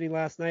malfunctioning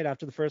last night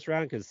after the first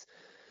round, because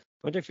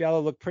Andre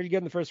Fiallo looked pretty good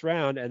in the first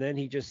round, and then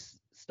he just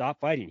stopped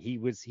fighting. It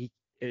was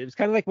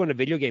kind of like one of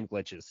video game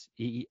glitches.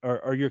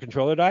 Or your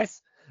controller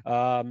dies.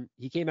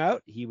 He came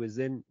out. He was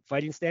in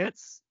fighting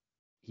stance.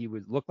 He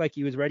looked like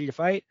he was ready to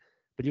fight,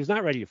 but he was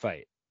not ready to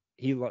fight.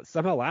 He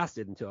somehow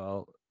lasted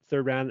until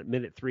third round,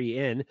 minute 3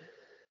 in.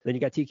 Then he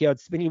got TKO'd,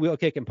 spinning wheel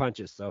kick and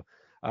punches. So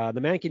the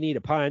man can eat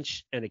a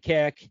punch and a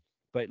kick,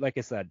 but like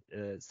I said,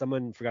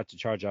 someone forgot to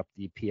charge up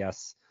the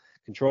PS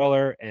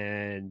controller,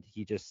 and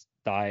he just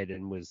died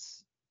and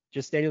was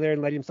just standing there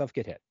and letting himself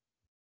get hit.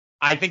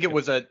 I think it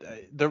was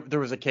there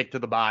was a kick to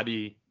the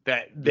body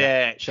that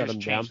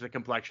just changed the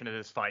complexion of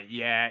this fight.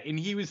 Yeah, and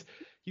he was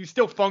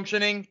still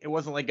functioning. It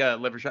wasn't like a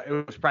liver shot.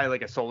 It was probably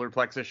like a solar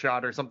plexus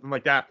shot or something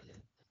like that.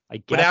 I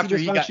guess but after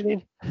he was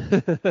functioning.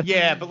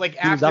 Yeah, but like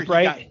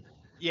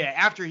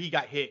after he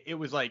got hit, it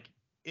was like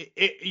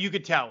you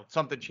could tell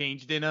something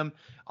changed in him.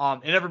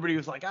 And everybody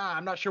was like,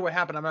 I'm not sure what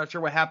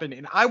happened.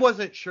 And I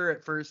wasn't sure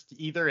at first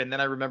either. And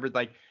then I remembered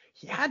like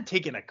he had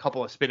taken a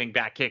couple of spinning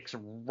back kicks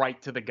right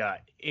to the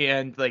gut,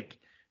 and like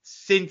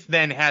since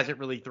then hasn't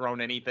really thrown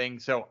anything.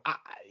 So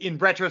in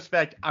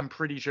retrospect, I'm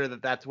pretty sure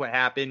that that's what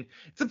happened.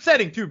 It's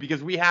upsetting too,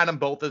 because we had him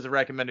both as a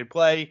recommended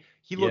play.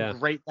 He looked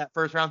great that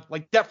first round.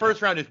 Like that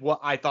first round is what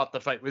I thought the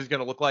fight was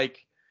going to look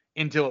like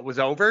until it was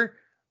over.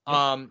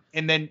 And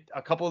then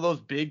a couple of those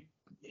big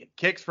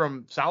kicks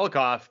from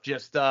Salikov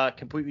just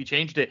completely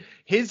changed it.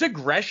 His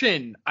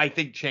aggression, I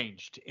think,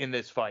 changed in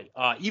this fight.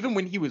 Even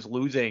when he was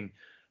losing,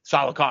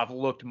 Salikov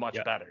looked much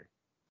better.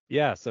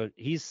 Yeah, so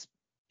he's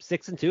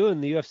 6-2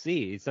 in the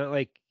UFC. It's not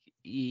like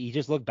he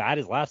just looked bad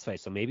his last fight,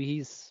 so maybe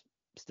he's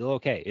still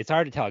okay. It's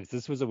hard to tell because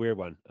this was a weird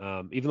one.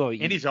 Even though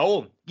and he's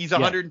old. He's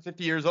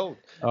 150 years old.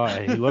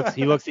 He looks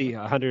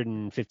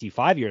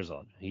 155 years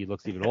old. He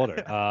looks even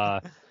older. I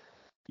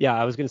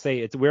was gonna say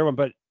it's a weird one,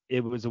 but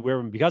it was a weird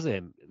one because of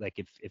him. Like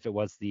if it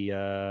was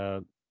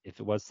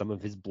some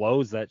of his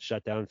blows that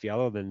shut down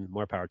Fiallo, then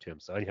more power to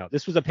him. So anyhow,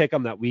 this was a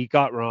pick'em that we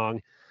got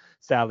wrong,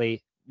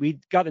 sadly. We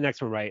got the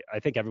next one right. I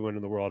think everyone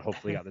in the world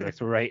hopefully got the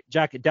next one right.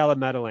 Jack Della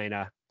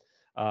Maddalena.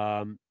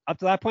 Up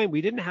to that point,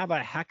 we didn't have a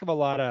heck of a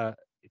lot of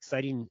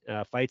exciting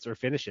fights or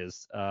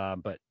finishes,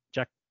 but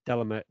Jack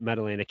Della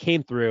Maddalena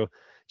came through,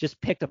 just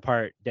picked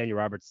apart Daniel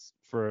Roberts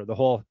for the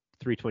whole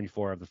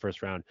 324 of the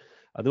first round.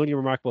 The only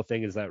remarkable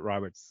thing is that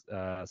Roberts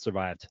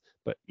survived.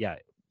 But yeah,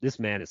 this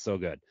man is so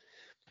good.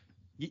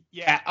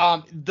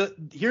 Yeah.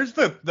 Here's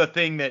the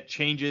thing that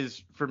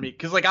changes for me,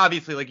 because like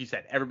obviously, like you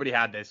said, everybody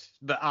had this.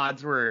 The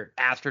odds were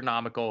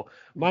astronomical.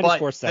 Minus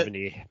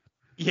 470.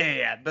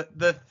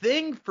 The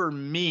thing for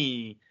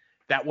me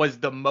that was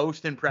the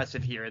most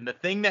impressive here, and the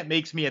thing that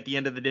makes me at the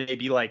end of the day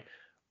be like,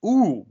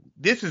 ooh,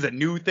 this is a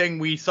new thing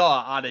we saw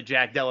out of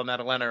Jack Della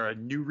Maddalena, or a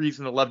new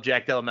reason to love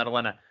Jack Della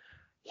Maddalena.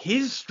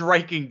 His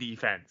striking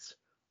defense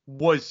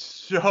was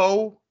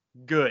so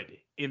good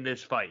in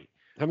this fight.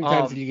 How many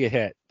times did you get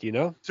hit? Do you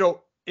know?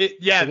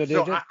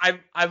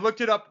 I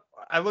looked it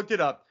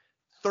up.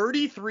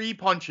 33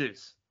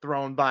 punches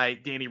thrown by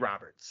Danny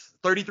Roberts.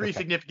 33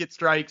 significant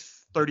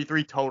strikes,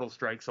 33 total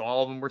strikes. So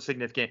all of them were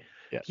significant.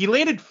 Yeah. He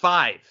landed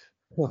 5.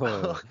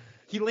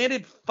 He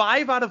landed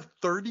 5 out of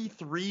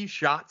 33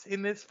 shots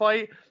in this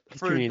fight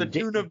for the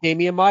tune of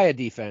Damian Maia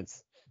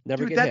defense.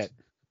 Never get hit.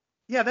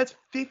 Yeah, that's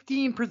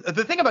 15%.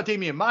 The thing about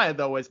Damian Maia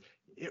though is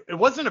it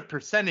wasn't a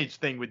percentage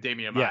thing with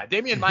Damian Maia.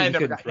 Damian Maia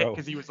never got hit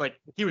because he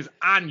was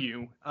on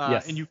you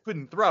and you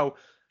couldn't throw.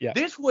 Yeah.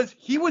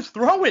 He was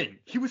throwing.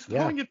 He was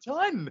throwing a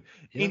ton.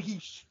 Yeah. And he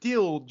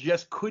still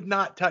just could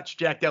not touch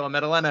Jack Della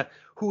Maddalena,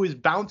 who is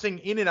bouncing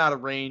in and out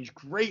of range,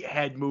 great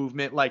head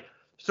movement.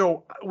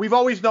 So we've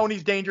always known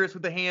he's dangerous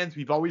with the hands.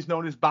 We've always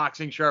known his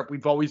boxing sharp.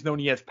 We've always known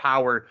he has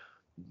power.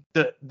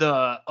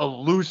 The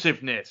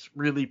elusiveness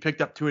really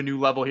picked up to a new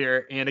level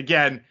here. And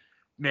again,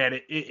 man,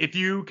 if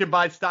you can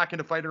buy stock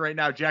in a fighter right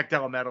now, Jack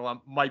Della Maddalena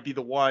might be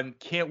the one.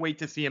 Can't wait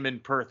to see him in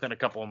Perth in a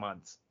couple of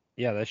months.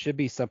 Yeah, that should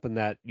be something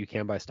that you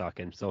can buy stock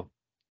in. So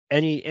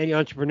any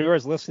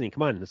entrepreneurs listening,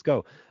 come on, let's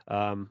go.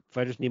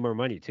 Fighters need more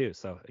money too,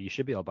 so you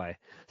should be able to buy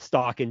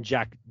stock in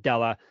Jack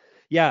Della.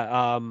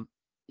 Yeah,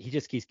 he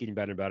just keeps getting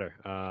better and better.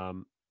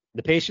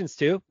 The patience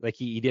too, like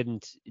he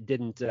didn't. He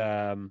didn't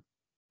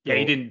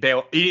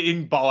bail. He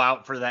didn't ball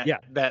out for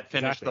that. That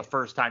finish the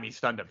first time he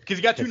stunned him, because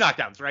he got 2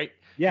 knockdowns, right?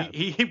 Yeah.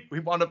 He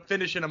wound up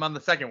finishing him on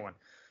the second one.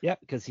 Yeah,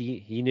 because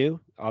he knew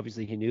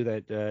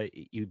that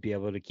you'd be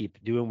able to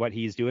keep doing what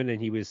he's doing,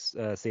 and he was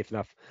safe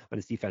enough on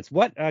his defense.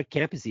 What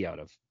camp is he out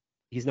of?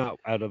 He's not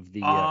out of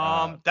the.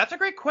 That's a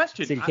great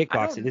question. City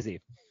Kickboxing, is he?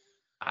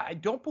 I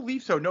don't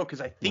believe so, no, because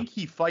I think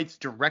he fights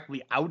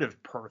directly out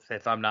of Perth,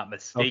 if I'm not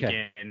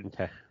mistaken.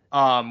 Okay.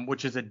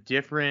 Which is a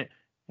different.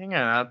 Hang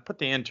on, I'll put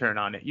the intern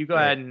on it. You go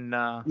Right. ahead and.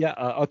 Yeah,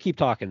 I'll keep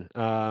talking.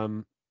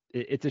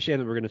 It's a shame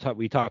that we're going to talk.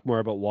 We talk more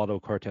about Waldo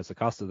Cortez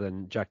Acosta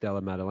than Jack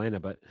Della Maddalena,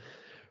 but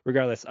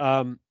regardless,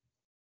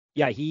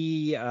 yeah,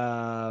 he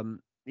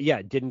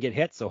didn't get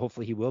hit, so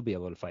hopefully he will be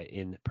able to fight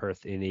in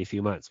Perth in a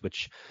few months.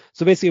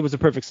 So basically it was a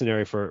perfect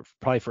scenario for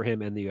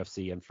him and the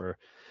UFC and for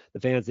the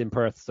fans in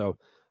Perth. So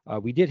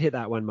we did hit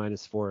that one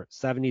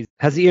 -470.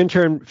 Has the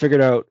intern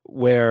figured out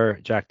where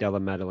Jack Della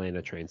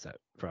Maddalena trains out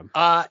from?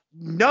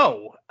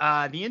 No.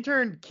 The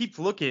intern keeps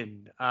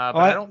looking.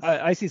 But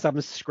I see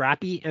something.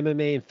 Scrappy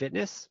MMA and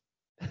Fitness.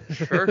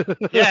 Sure.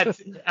 Yeah.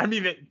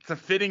 It's a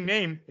fitting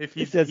name. If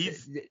he's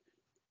as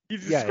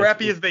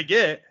scrappy as they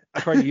get.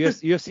 According to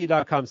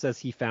UFC.com says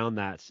he found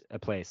that a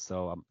place.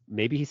 So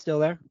maybe he's still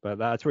there, but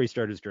that's where he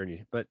started his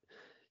journey. But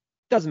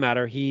doesn't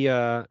matter. He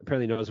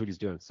apparently knows what he's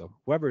doing. So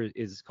whoever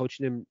is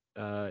coaching him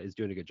is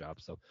doing a good job.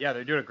 So yeah,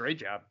 they're doing a great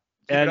job.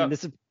 And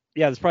this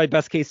is probably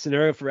best case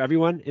scenario for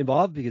everyone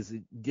involved because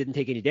it didn't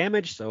take any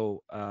damage.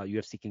 So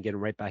UFC can get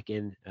him right back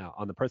in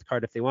on the Perth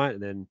card if they want,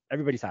 and then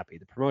everybody's happy.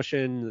 The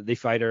promotion, the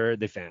fighter,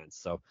 the fans.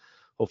 So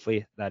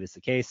hopefully that is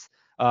the case.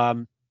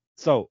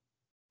 So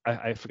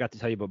I forgot to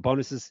tell you about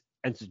bonuses.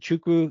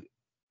 Nzechukwu,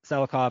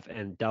 Salikov,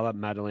 and Della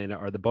Maddalena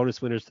are the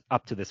bonus winners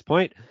up to this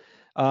point.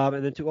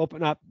 And then to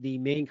open up the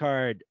main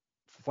card,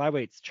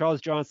 flyweights, Charles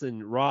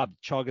Johnson robbed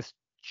Chalgas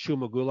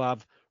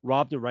Shumagulov,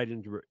 robbed him right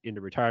into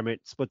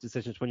retirement. Split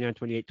decision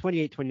 29-28,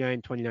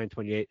 28-29,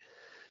 29-28.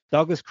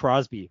 Douglas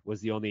Crosby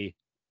was the only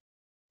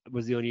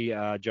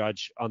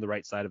judge on the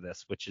right side of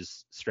this, which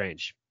is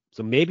strange.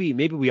 So maybe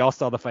we all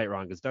saw the fight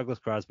wrong because Douglas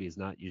Crosby is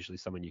not usually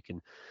someone you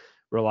can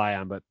rely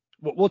on. But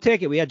we'll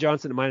take it. We had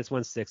Johnson at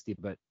 -160,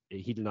 but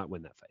he did not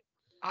win that fight.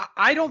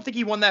 I don't think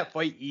he won that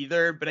fight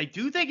either, but I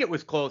do think it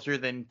was closer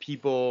than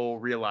people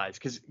realize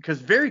because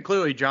very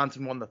clearly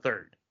Johnson won the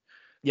third.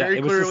 Yeah,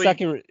 it was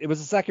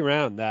the second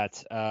round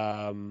that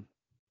I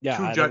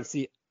don't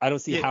see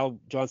how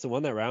Johnson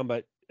won that round,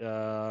 but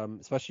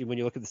especially when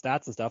you look at the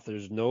stats and stuff,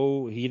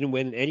 he didn't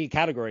win any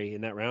category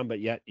in that round, but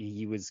yet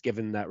he was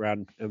given that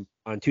round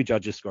on two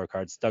judges'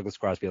 scorecards. Douglas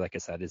Crosby, like I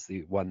said, is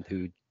the one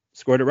who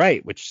scored it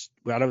right, which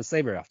I don't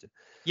say very often.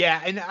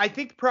 Yeah, and I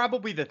think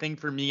probably the thing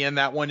for me in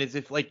that one is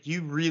if like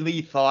you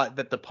really thought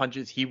that the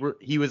punches he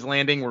was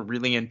landing were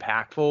really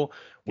impactful,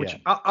 which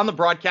on the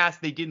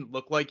broadcast they didn't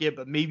look like it,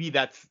 but maybe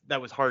that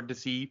was hard to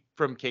see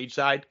from cage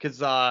side because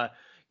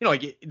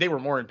they were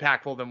more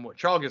impactful than what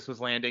Chalgas was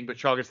landing, but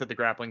Chalgas had the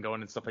grappling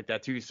going and stuff like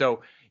that too.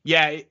 So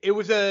yeah, it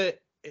was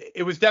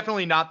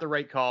definitely not the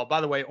right call. By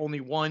the way,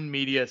 only one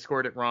media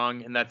scored it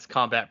wrong, and that's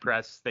Combat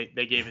Press.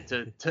 They gave it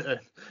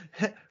to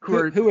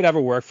who would ever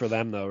work for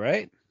them though,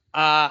 right?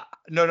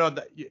 No,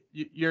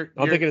 you're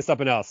thinking of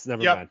something else.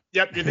 Never mind.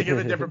 Yep, you're thinking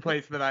of a different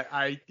place that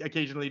I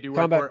occasionally do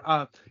work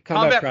for.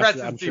 Combat Press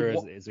I'm sure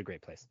is a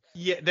great place.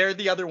 Yeah, they're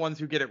the other ones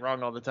who get it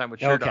wrong all the time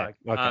with Sherdog.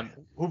 Okay.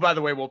 Who, by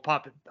the way, will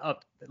pop it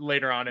up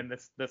later on in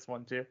this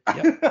one too.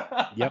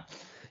 Yep.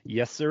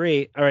 Yes,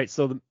 sirree. All right,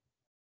 so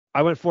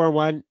I went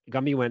 4-1.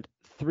 Gumby went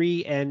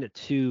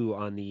 3-2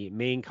 on the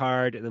main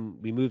card, and then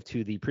we moved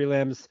to the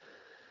prelims.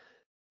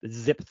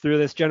 Zip through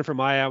this. Jennifer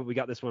Maia, we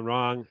got this one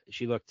wrong.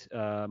 She looked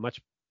not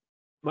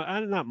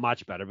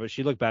much better, but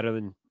she looked better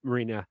than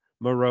Marina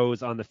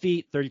Moroz on the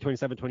feet.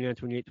 30-27,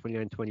 29-28,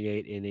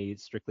 29-28 in a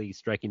strictly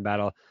striking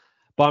battle.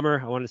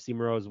 Bummer. I wanted to see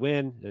Moroz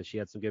win. She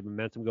had some good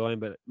momentum going,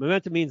 but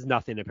momentum means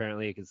nothing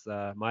apparently because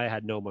Maia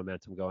had no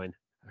momentum going.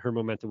 Her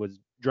momentum was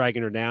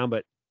dragging her down,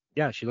 but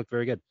yeah, she looked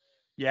very good.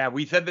 Yeah,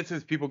 we said this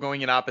is people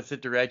going in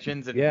opposite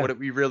directions, and what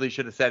we really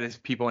should have said is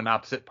people in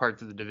opposite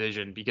parts of the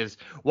division, because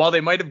while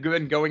they might have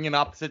been going in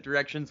opposite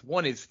directions,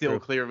 one is still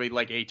clearly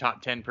like a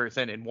top 10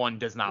 person, and one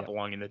does not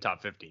belong in the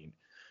top 15.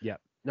 Yeah,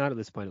 not at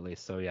this point at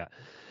least. So yeah,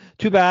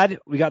 too bad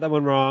we got that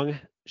one wrong.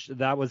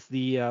 That was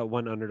the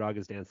one underdog,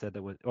 as Dan said,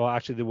 that went. Well,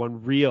 actually, the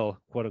one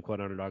real quote unquote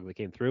underdog that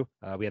came through.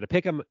 We had to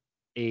pick him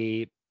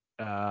this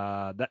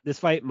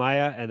fight,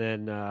 Maia, and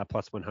then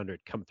 +100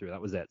 come through.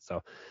 That was it.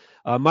 So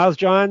Miles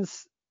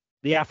Johns.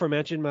 The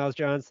aforementioned Miles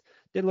Johns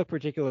didn't look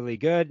particularly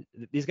good.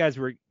 These guys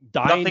were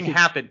dying. Nothing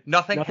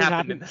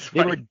happened in this fight.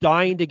 They were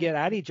dying to get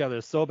at each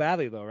other so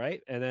badly, though,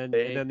 right? And then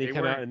they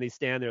come out and they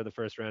stand there the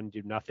first round,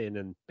 do nothing,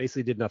 and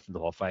basically did nothing the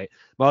whole fight.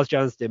 Miles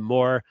Johns did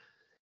more.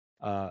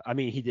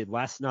 He did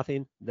less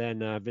nothing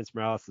than Vince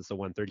Morales. So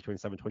won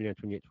 30-27,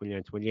 29-28,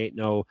 29-28.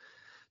 No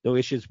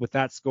issues with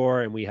that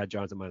score, and we had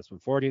Johns at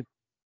 -140.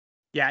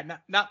 Yeah,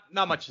 not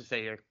much to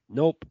say here.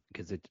 Nope,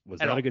 because it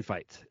was not a good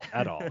fight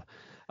at all.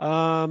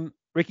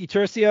 Ricky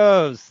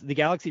Tercios, the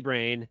Galaxy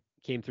Brain,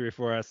 came through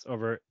for us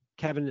over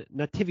Kevin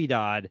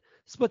Natividad.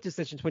 Split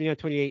decision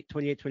 29-28,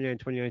 28-29,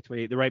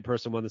 29-28. The right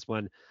person won this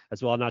one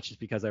as well, not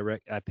just because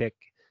I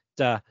picked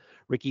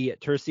Ricky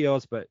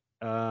Tercios, but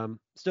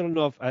still don't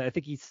know if I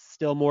think he's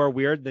still more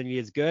weird than he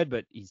is good,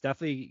 but he's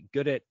definitely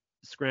good at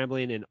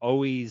scrambling and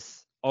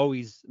always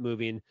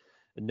moving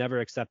and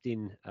never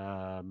accepting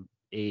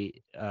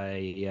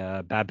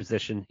a bad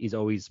position. He's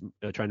always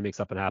trying to make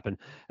something happen,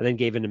 and then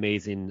gave an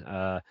amazing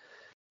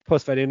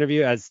post-fight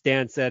interview. As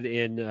Dan said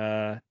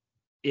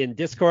in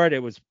Discord,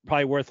 it was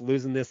probably worth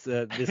losing this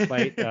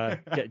fight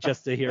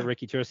just to hear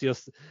Ricky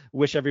Turcios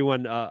wish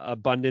everyone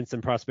abundance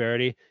and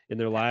prosperity in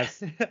their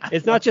lives.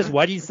 It's not just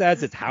what he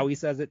says, it's how he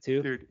says it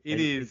too. Dude,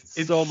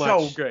 it's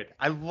so good.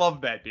 I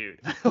love that dude.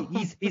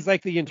 he's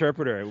like the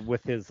interpreter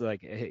with his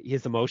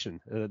emotion,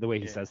 the way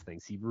he says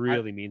things. He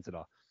really means it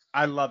all.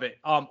 I love it.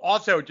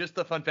 Also, just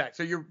a fun fact.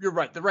 So you're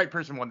right. The right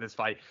person won this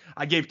fight.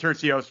 I gave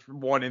Turcios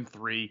 1 and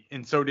 3,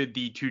 and so did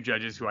the 2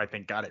 judges who I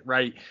think got it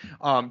right.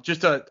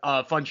 Just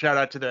a fun shout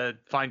out to the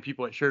fine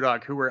people at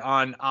SureDog who were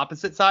on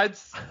opposite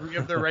sides. 3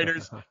 of their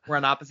writers were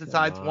on opposite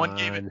sides. One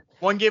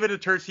gave it to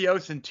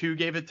Turcios, and 2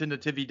 gave it to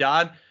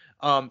Natividad.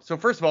 So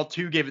first of all,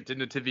 2 gave it to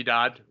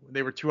Natividad.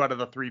 They were 2 out of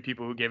the 3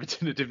 people who gave it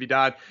to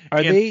Natividad.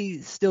 Are they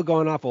still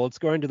going off old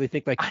score? And do they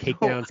think like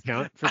takedowns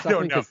count for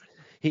something? Because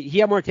he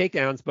had more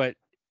takedowns, but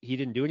he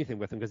didn't do anything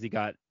with him because he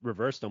got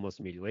reversed almost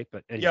immediately.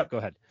 But anyway, Go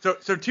ahead.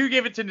 So 2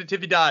 gave it to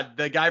Natividad.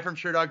 The guy from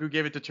SureDog who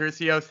gave it to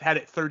Turcios had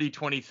it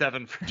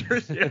 30-27 for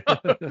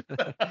Turcios.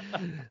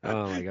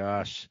 Oh my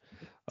gosh.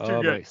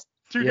 Too good.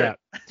 Too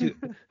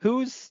good.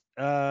 Who's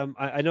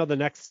I know the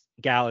next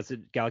gal is a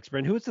Galaxy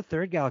Brain. Who was the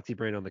third Galaxy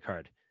Brain on the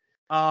card?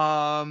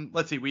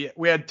 Let's see.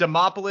 We had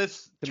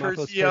Demopoulos,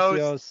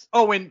 Turcios.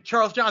 Oh, and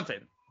Charles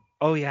Johnson.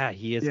 Oh yeah,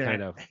 he is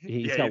kind of.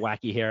 He's got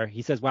wacky hair.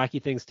 He says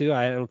wacky things too.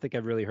 I don't think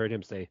I've really heard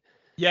him say.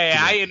 Yeah.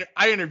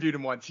 I interviewed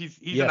him once. He's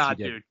an odd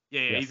dude.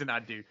 Yeah, he's an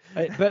odd dude.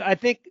 But I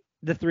think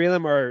the 3 of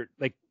them are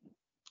like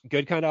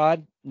good kind of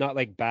odd, not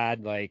like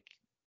bad, like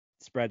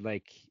spread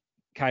like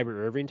Kyber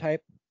Irving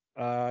type.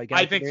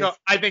 I think so.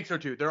 I think so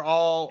too. They're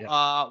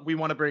all we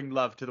want to bring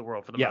love to the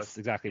world for the most. Yes,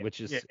 exactly. Which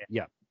is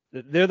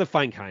they're the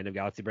fun kind of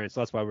Galaxy Brain, so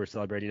that's why we're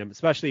celebrating them.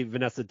 Especially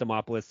Vanessa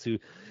Demopoulos, who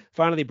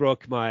finally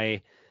broke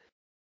my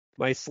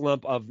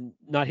slump of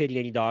not hitting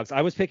any dogs.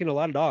 I was picking a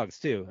lot of dogs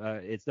too.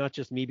 It's not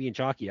just me being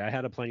chalky. I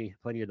had plenty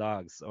of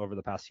dogs over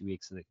the past few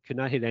weeks, and it could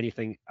not hit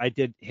anything. I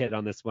did hit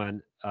on this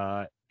one.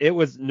 It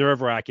was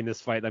nerve-wracking, this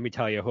fight. Let me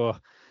tell you.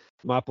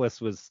 Demopoulos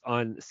was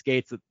on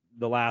skates at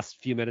the last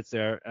few minutes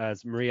there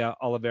as Maria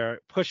Oliveira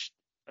pushed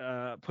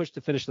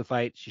to finish the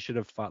fight. She should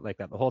have fought like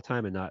that the whole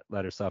time and not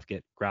let herself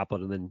get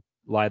grappled and then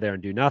lie there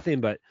and do nothing.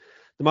 But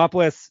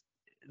Demopoulos,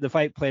 the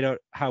fight played out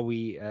how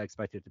we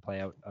expected it to play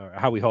out, or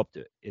how we hoped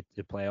it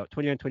to play out.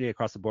 29-28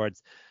 across the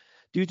boards,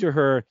 due to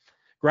her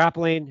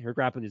grappling. Her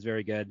grappling is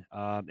very good.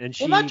 And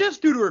she, well, not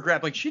just due to her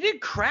grappling, she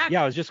did crack.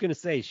 Yeah, I was just gonna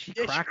say she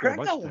cracked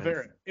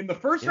Oliveira in the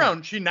first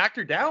round. She knocked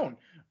her down.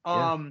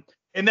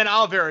 And then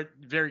Oliveira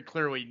very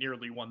clearly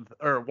nearly won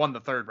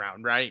the third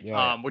round, right?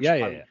 Yeah.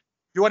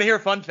 You want to hear a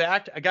fun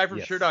fact? A guy from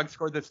SureDog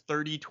scored this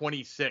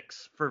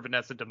 30-26 for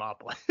Vanessa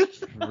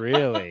Demopoulos.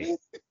 Really?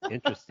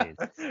 Interesting.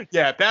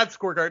 Yeah, bad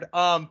scorecard.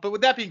 But with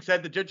that being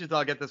said, the judges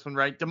all get this one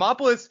right.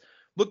 Demopoulos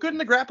looked good in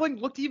the grappling,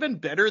 looked even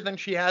better than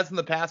she has in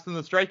the past in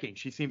the striking.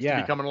 She seems to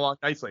be coming along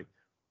nicely.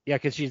 Yeah,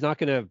 because she's not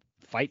going to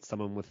fight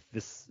someone with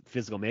this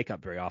physical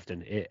makeup very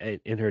often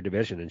in her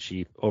division, and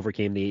she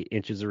overcame the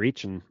inches of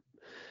reach and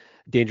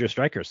dangerous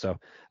striker. So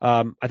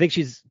I think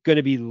she's going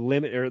to be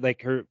limited, or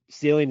like her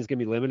ceiling is going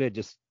to be limited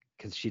just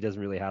because she doesn't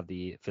really have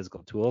the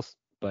physical tools,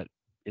 but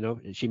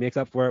she makes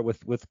up for it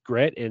with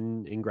grit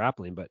and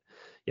grappling. But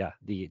yeah,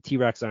 the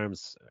T-Rex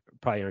arms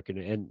probably aren't going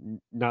to, and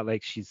not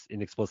like she's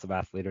an explosive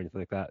athlete or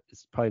anything like that.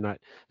 It's probably not,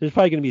 there's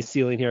probably going to be a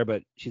ceiling here,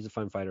 but she's a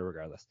fun fighter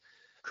regardless.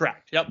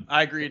 Correct. Yep.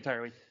 I agree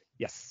entirely.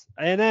 Yes.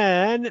 And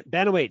then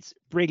bantamweights,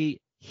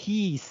 Brady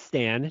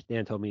Hiestand,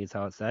 Dan told me is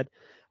how it's said,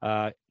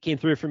 came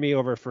through for me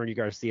over Fernie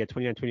Garcia,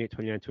 29-28,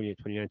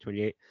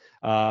 29-28,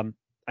 29-28.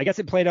 I guess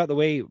it played out the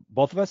way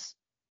both of us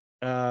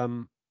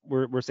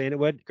we're saying it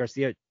would.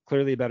 Garcia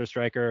clearly a better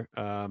striker,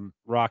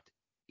 rocked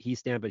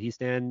Hiestand, but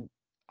Hiestand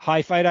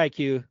high fight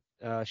IQ.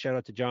 Shout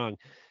out to Jong.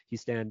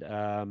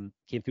 Hiestand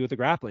came through with the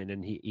grappling,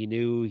 and he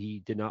knew he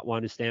did not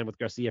want to stand with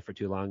Garcia for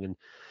too long, and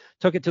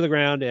took it to the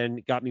ground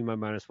and got me my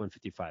minus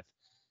 155.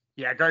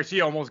 Yeah,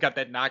 Garcia almost got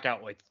that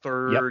knockout like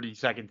 30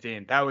 seconds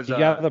in. That was. You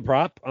got the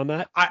prop on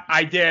that?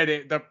 I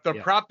did. The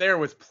prop there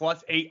was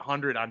plus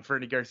 800 on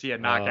Fernie Garcia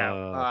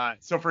knockout.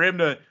 So for him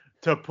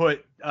to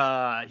put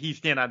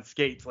Hiestand on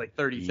skates like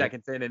 30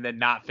 seconds in and then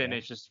not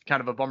finish is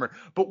kind of a bummer.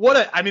 But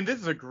this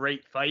is a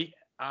great fight.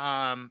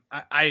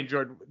 I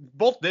enjoyed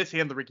both this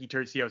and the Ricky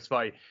Turcios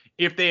fight.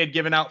 If they had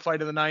given out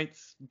fight of the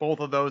nights, both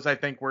of those I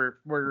think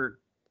were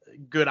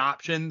good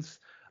options.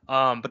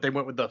 But they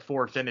went with the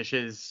 4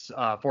 finishes,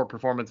 4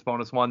 performance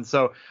bonus ones.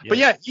 So, but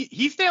yeah,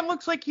 Hiestand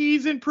looks like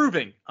he's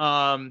improving.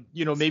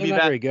 Maybe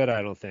not very good.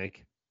 I don't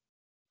think.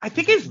 I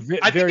think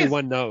his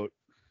one note.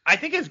 I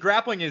think his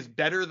grappling is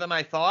better than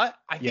I thought.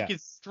 I think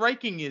his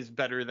striking is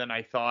better than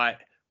I thought.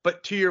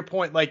 But to your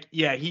point,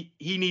 he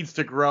needs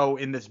to grow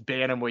in this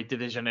bantamweight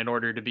division in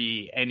order to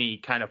be any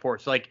kind of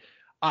force.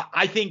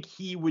 I think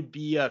he would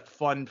be a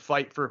fun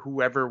fight for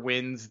whoever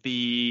wins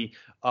the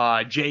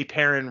Jay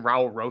Perrin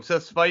Raul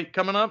Rosas fight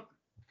coming up.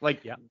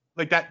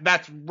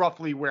 That's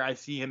roughly where I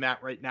see him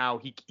at right now.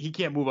 He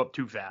can't move up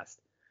too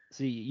fast.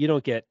 So you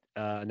don't get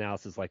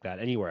analysis like that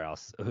anywhere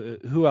else.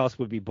 Who else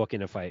would be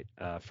booking a fight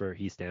for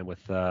Eastham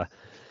with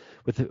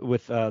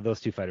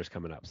those two fighters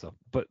coming up? So,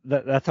 but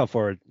that's how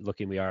forward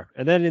looking we are.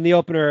 And then in the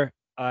opener,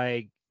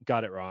 I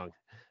got it wrong.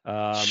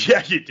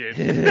 Yeah, you did.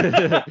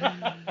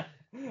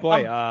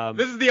 Boy,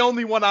 this is the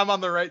only one I'm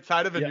on the right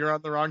side of, and you're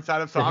on the wrong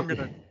side of. So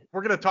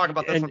we're gonna talk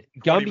about this. And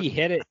Gumby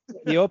hit it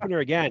the opener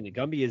again.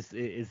 Gumby is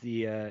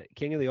the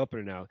king of the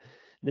opener now.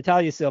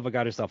 Natalia Silva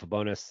got herself a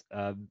bonus.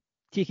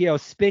 TKO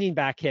spinning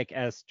back kick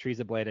as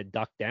Teresa Bleda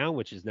ducked down,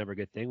 which is never a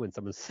good thing when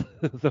someone's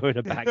throwing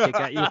a back kick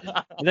at you.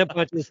 And then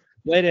punches.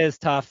 Bleda is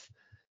tough.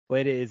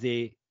 Bleda is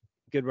a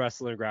good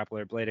wrestler and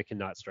grappler. Bleda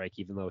cannot strike,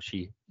 even though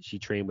she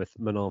trained with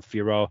Manon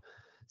Fiorot.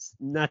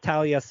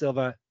 Natalia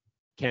Silva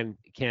can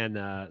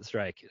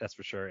strike, that's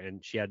for sure.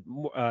 And she had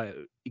more,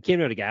 it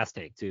came out of gas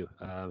tank too.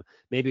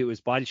 Maybe it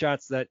was body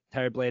shots that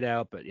tired Bleda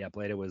out, but yeah,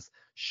 Bleda was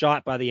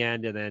shot by the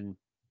end, and then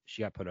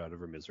she got put out of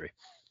her misery.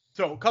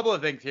 So a couple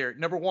of things here.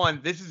 Number one,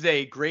 this is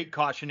a great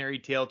cautionary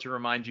tale to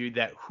remind you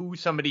that who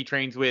somebody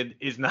trains with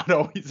is not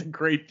always a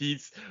great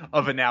piece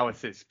of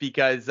analysis,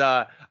 because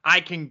I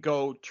can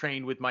go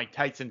train with Mike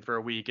Tyson for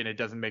a week and it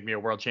doesn't make me a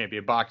world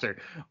champion boxer.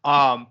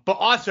 But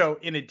also,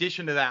 in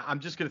addition to that, I'm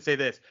just going to say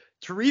this.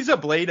 Teresa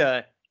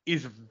Bleda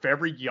is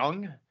very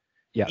young.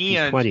 Yeah,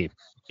 she's 20.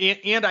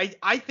 And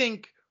I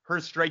think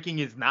her striking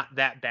is not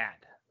that bad.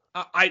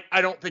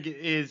 I don't think it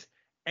is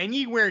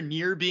anywhere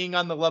near being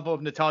on the level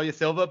of Natalia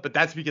Silva, but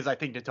that's because I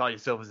think Natalia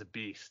Silva is a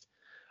beast.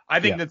 I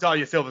think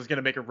Natalia Silva is going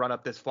to make a run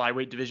up this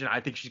flyweight division.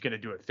 I think she's going to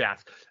do it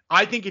fast.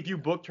 I think if you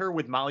booked her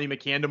with Molly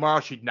McCann tomorrow,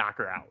 she'd knock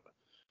her out.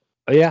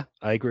 Oh, yeah,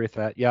 I agree with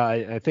that. Yeah,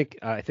 I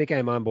think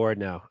I'm on board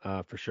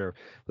now for sure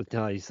with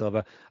Natalia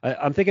Silva.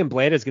 I'm thinking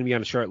Bleda is going to be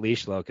on a short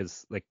leash though,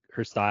 because like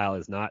her style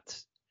is not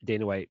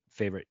Dana White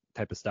favorite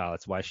type of style.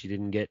 That's why she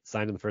didn't get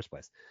signed in the first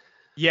place.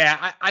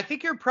 Yeah, I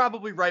think you're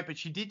probably right, but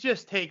she did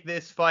just take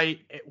this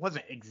fight. It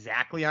wasn't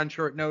exactly on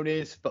short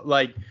notice, but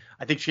like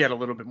I think she had a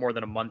little bit more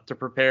than a month to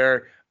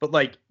prepare. But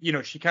like, you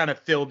know, she kind of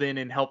filled in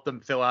and helped them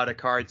fill out a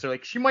card. So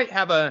like she might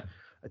have a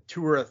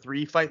 2 or a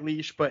 3 fight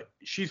leash, but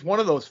she's one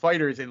of those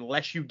fighters,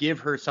 unless you give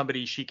her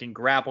somebody she can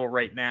grapple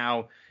right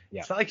now.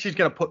 Yeah. It's not like she's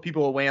going to put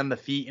people away on the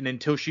feet. And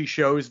until she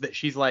shows that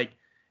she's like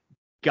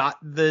got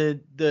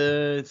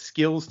the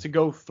skills to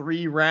go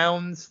 3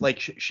 rounds, like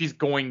she's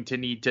going to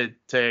need to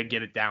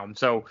get it down.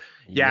 So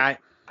yeah,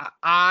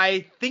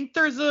 I think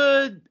there's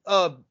a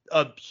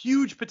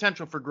huge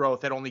potential for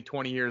growth at only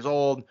 20 years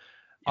old.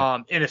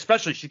 And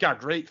especially she's got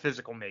great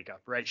physical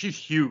makeup, right? She's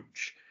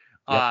huge.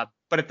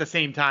 But at the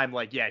same time,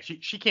 like, yeah,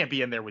 she can't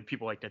be in there with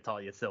people like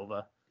Natalia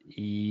Silva.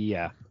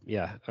 Yeah.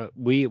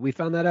 We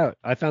found that out.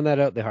 I found that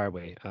out the hard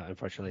way,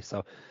 unfortunately.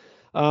 So,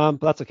 but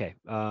that's okay.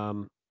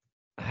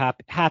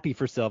 Happy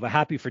for Silva,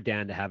 happy for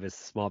Dan to have his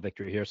small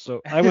victory here.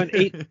 So I went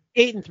 8-3,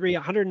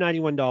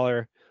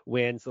 $191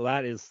 win. So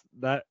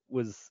that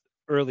was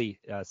early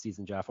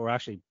season, Jeff, or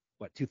actually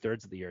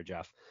 2/3 of the year,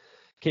 Jeff.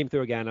 Came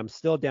through again. I'm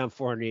still down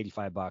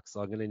 $485,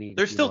 so I'm gonna need.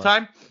 There's still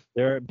time.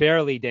 There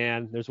barely,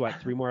 Dan. There's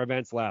 3 more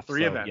events left.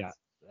 3 events. Yeah.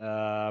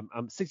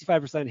 I'm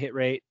 65% hit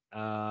rate.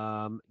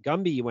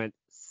 Gumby went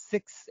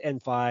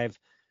 6-5.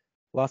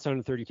 Lost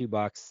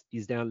 $132.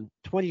 He's down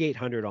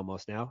 2,800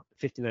 almost now.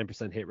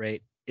 59% hit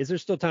rate. Is there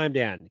still time,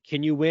 Dan?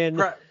 Can you win?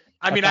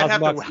 I mean, I'd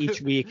have to win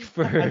each week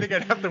for. I think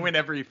I'd have to win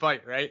every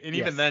fight, right? And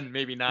even then,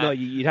 maybe not. No,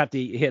 you'd have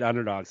to hit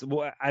underdogs.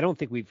 Well, I don't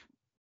think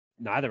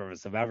neither of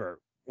us have ever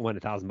won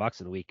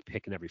 $1,000 in a week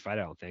picking every fight.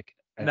 I don't think.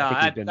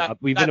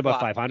 We've been above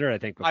 500, I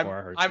think,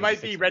 before. I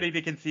might be ready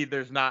to concede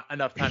there's not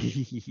enough time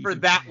for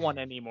that one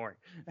anymore.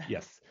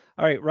 Yes.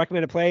 All right.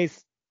 Recommended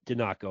plays did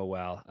not go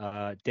well.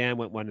 Dan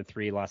went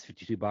 1-3, lost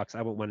 $52.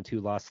 I went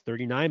 1-2, lost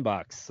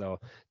 $39. So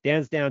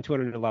Dan's down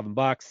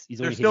 $211.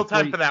 There's still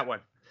time for that one.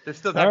 There's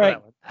still time for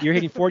that one. You're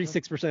hitting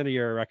 46% of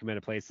your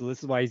recommended plays. So this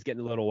is why he's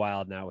getting a little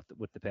wild now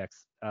with the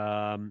picks.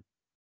 I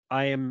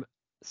am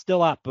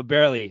still up, but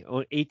barely.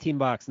 $18,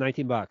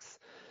 $19.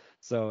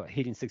 So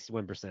hitting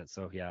 61%.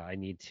 So yeah, I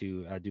need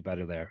to do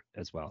better there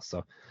as well.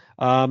 So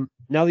now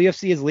the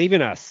UFC is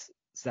leaving us,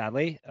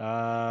 sadly,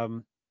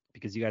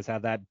 because you guys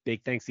have that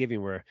big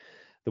Thanksgiving where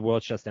the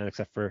world shuts down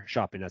except for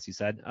shopping, as you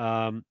said.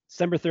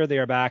 December 3rd, they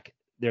are back.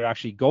 They're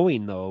actually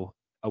going, though,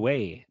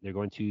 away. They're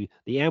going to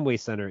the Amway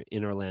Center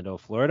in Orlando,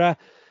 Florida,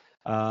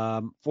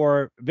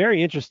 for a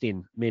very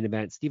interesting main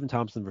event, Stephen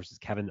Thompson versus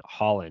Kevin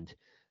Holland.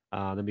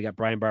 Then we got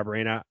Brian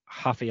Barberena,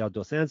 Rafael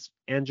dos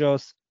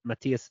Anjos,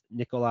 Matthias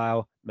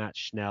Nicolau, Matt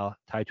Schnell,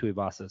 Tai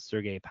Tuivasa,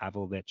 Sergey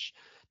Pavlovich,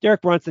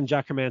 Derek Brunson,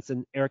 Jack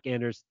Hermanson, Eric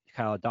Anders,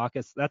 Kyle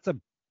Dawkins. That's a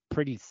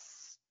pretty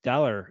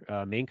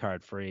stellar main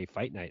card for a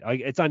fight night.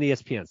 It's on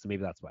ESPN, so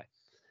maybe that's why.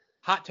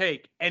 Hot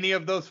take. Any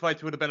of those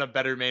fights would have been a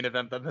better main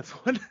event than this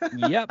one.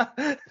 Yep.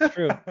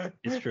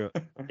 It's true.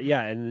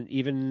 Yeah, and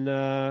even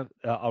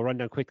I'll run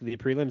down quickly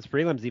the prelims.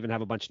 Prelims even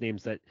have a bunch of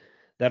names that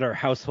are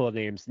household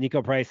names.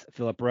 Nico Price,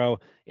 Philip Rowe,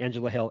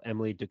 Angela Hill,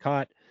 Emily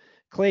Ducat,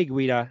 Clay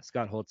Guida,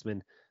 Scott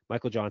Holtzman,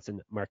 Michael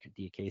Johnson, Mark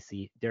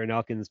Diakese, Darren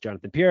Elkins,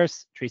 Jonathan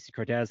Pierce, Tracy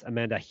Cortez,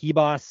 Amanda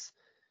Hebos,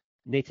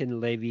 Nathan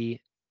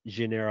Levy,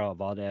 Gennaro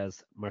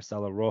Valdez,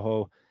 Marcelo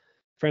Rojo,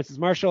 Francis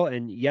Marshall,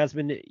 and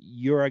Yasmin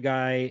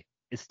Uragai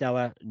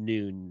Estela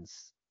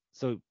Nunes.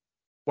 So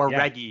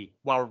Waregi.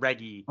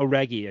 Oh,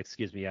 Reggie,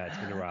 excuse me. Yeah, it's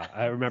been a while.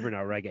 I remember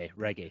now.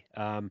 Reggae.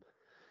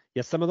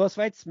 Yeah, some of those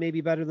fights may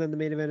be better than the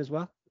main event as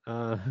well.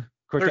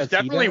 There's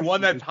definitely Ribas, one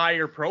that's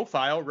higher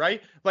profile,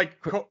 right? Like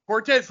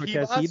Cortez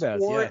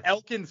Ribas or yeah.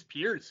 Elkins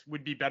Pierce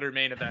would be better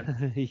main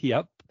event.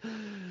 Yep.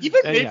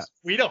 Even Mitch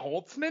Guida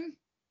Holtzman.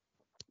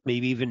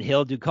 Maybe even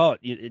Hill Ducote.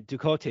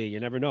 You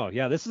never know.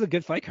 Yeah, this is a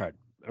good fight card.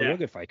 Real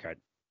good fight card.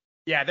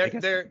 Yeah,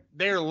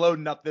 they're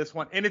loading up this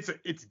one, and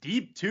it's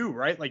deep too,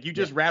 right? Like you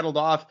just rattled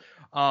off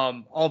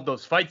all of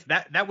those fights.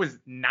 That was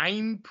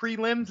 9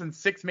 prelims and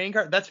 6 main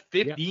cards. That's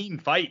 15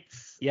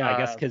 fights. Yeah, I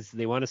guess because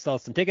they want to sell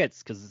some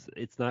tickets because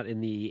it's not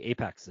in the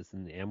Apex, it's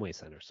in the Amway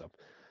Center. So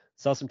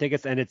sell some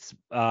tickets, and it's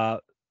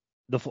the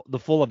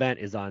full event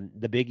is on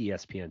the big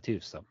ESPN too.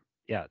 So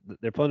yeah,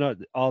 they're pulling out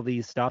all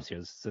these stops here.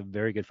 It's a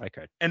very good fight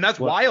card, and that's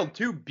wild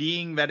too,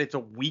 being that it's a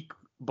week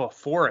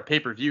before a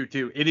pay-per-view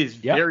too. It is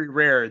very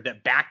rare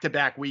that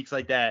back-to-back weeks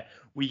like that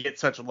we get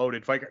such a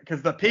loaded fight card,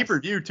 because the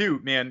pay-per-view too,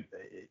 man,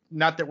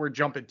 not that we're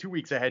jumping 2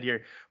 weeks ahead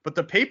here, but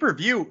the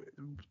pay-per-view,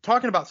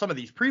 talking about some of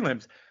these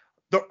prelims,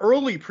 the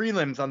early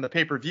prelims on the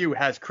pay-per-view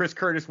has Chris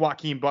Curtis,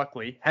 Joaquin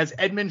Buckley, has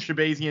Edmund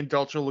Shabazian,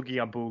 Dulce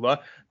Lugiambula.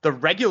 The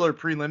regular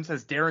prelims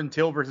has Darren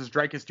Till versus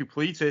Dricus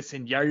Duplessis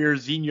and Yair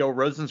Zinho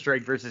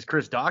Rosenstrike versus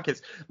Chris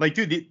Dawkins. Like,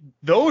 dude,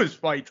 those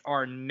fights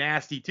are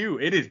nasty too.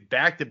 It is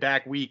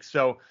back-to-back weeks,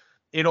 so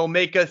it'll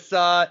make us,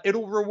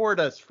 it'll reward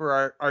us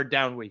for our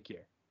down week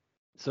here.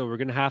 So we're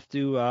gonna have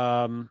to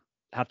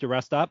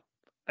rest up.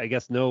 I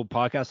guess no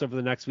podcast over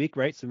the next week,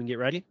 right? So we can get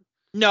ready.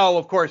 No,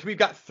 of course. We've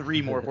got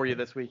 3 more for you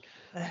this week.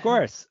 Of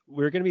course.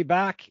 We're going to be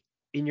back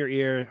in your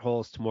ear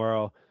holes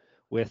tomorrow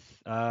with,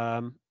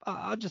 I'll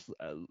just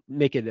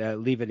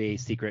leave it a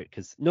secret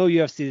because no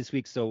UFC this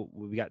week. So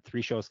we got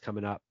 3 shows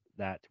coming up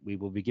that we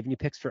will be giving you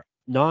picks for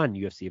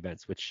non-UFC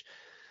events, which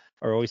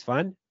are always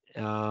fun.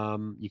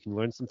 You can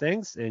learn some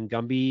things, and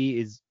Gumby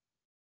has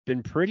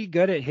been pretty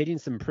good at hitting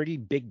some pretty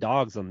big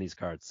dogs on these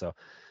cards. So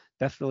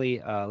definitely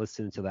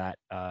listen to that.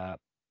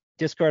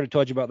 Discord, I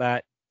told you about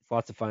that.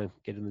 Lots of fun.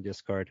 Get in the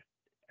Discord.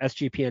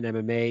 SGPN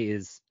MMA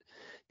is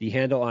the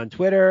handle on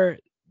Twitter.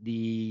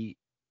 The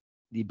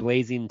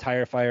blazing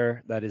tire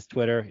fire, that is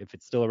Twitter. If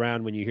it's still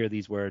around when you hear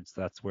these words,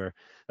 that's the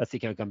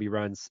account Gumby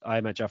runs.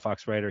 I'm at Jeff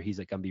Fox Writer. He's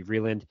at Gumby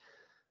Vreeland.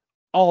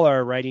 All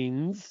our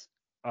writings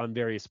on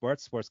various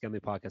sports,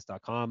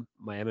 sportsgamblingpodcast.com.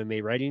 My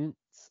MMA writings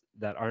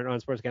that aren't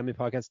on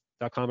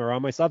sportsgamblingpodcast.com are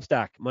on my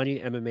Substack,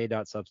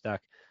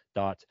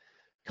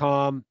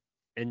 moneymma.substack.com.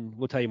 And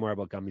we'll tell you more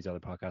about Gumby's other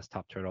podcast,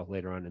 Top Turtle,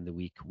 later on in the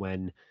week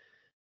when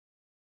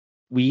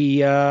we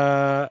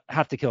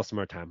have to kill some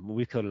more time.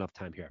 We've killed enough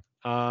time here.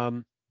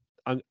 I'll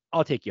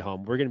take you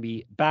home. We're going to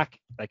be back,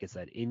 like I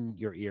said, in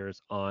your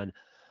ears on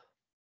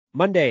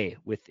Monday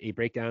with a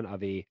breakdown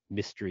of a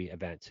mystery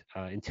event.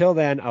 Until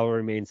then, I'll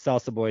remain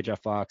Salsa Boy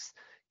Jeff Fox.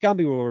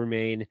 Gumby will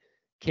remain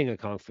King of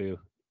Kung Fu,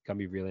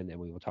 Gumby Vreeland, and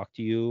we will talk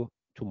to you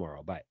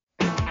tomorrow. Bye.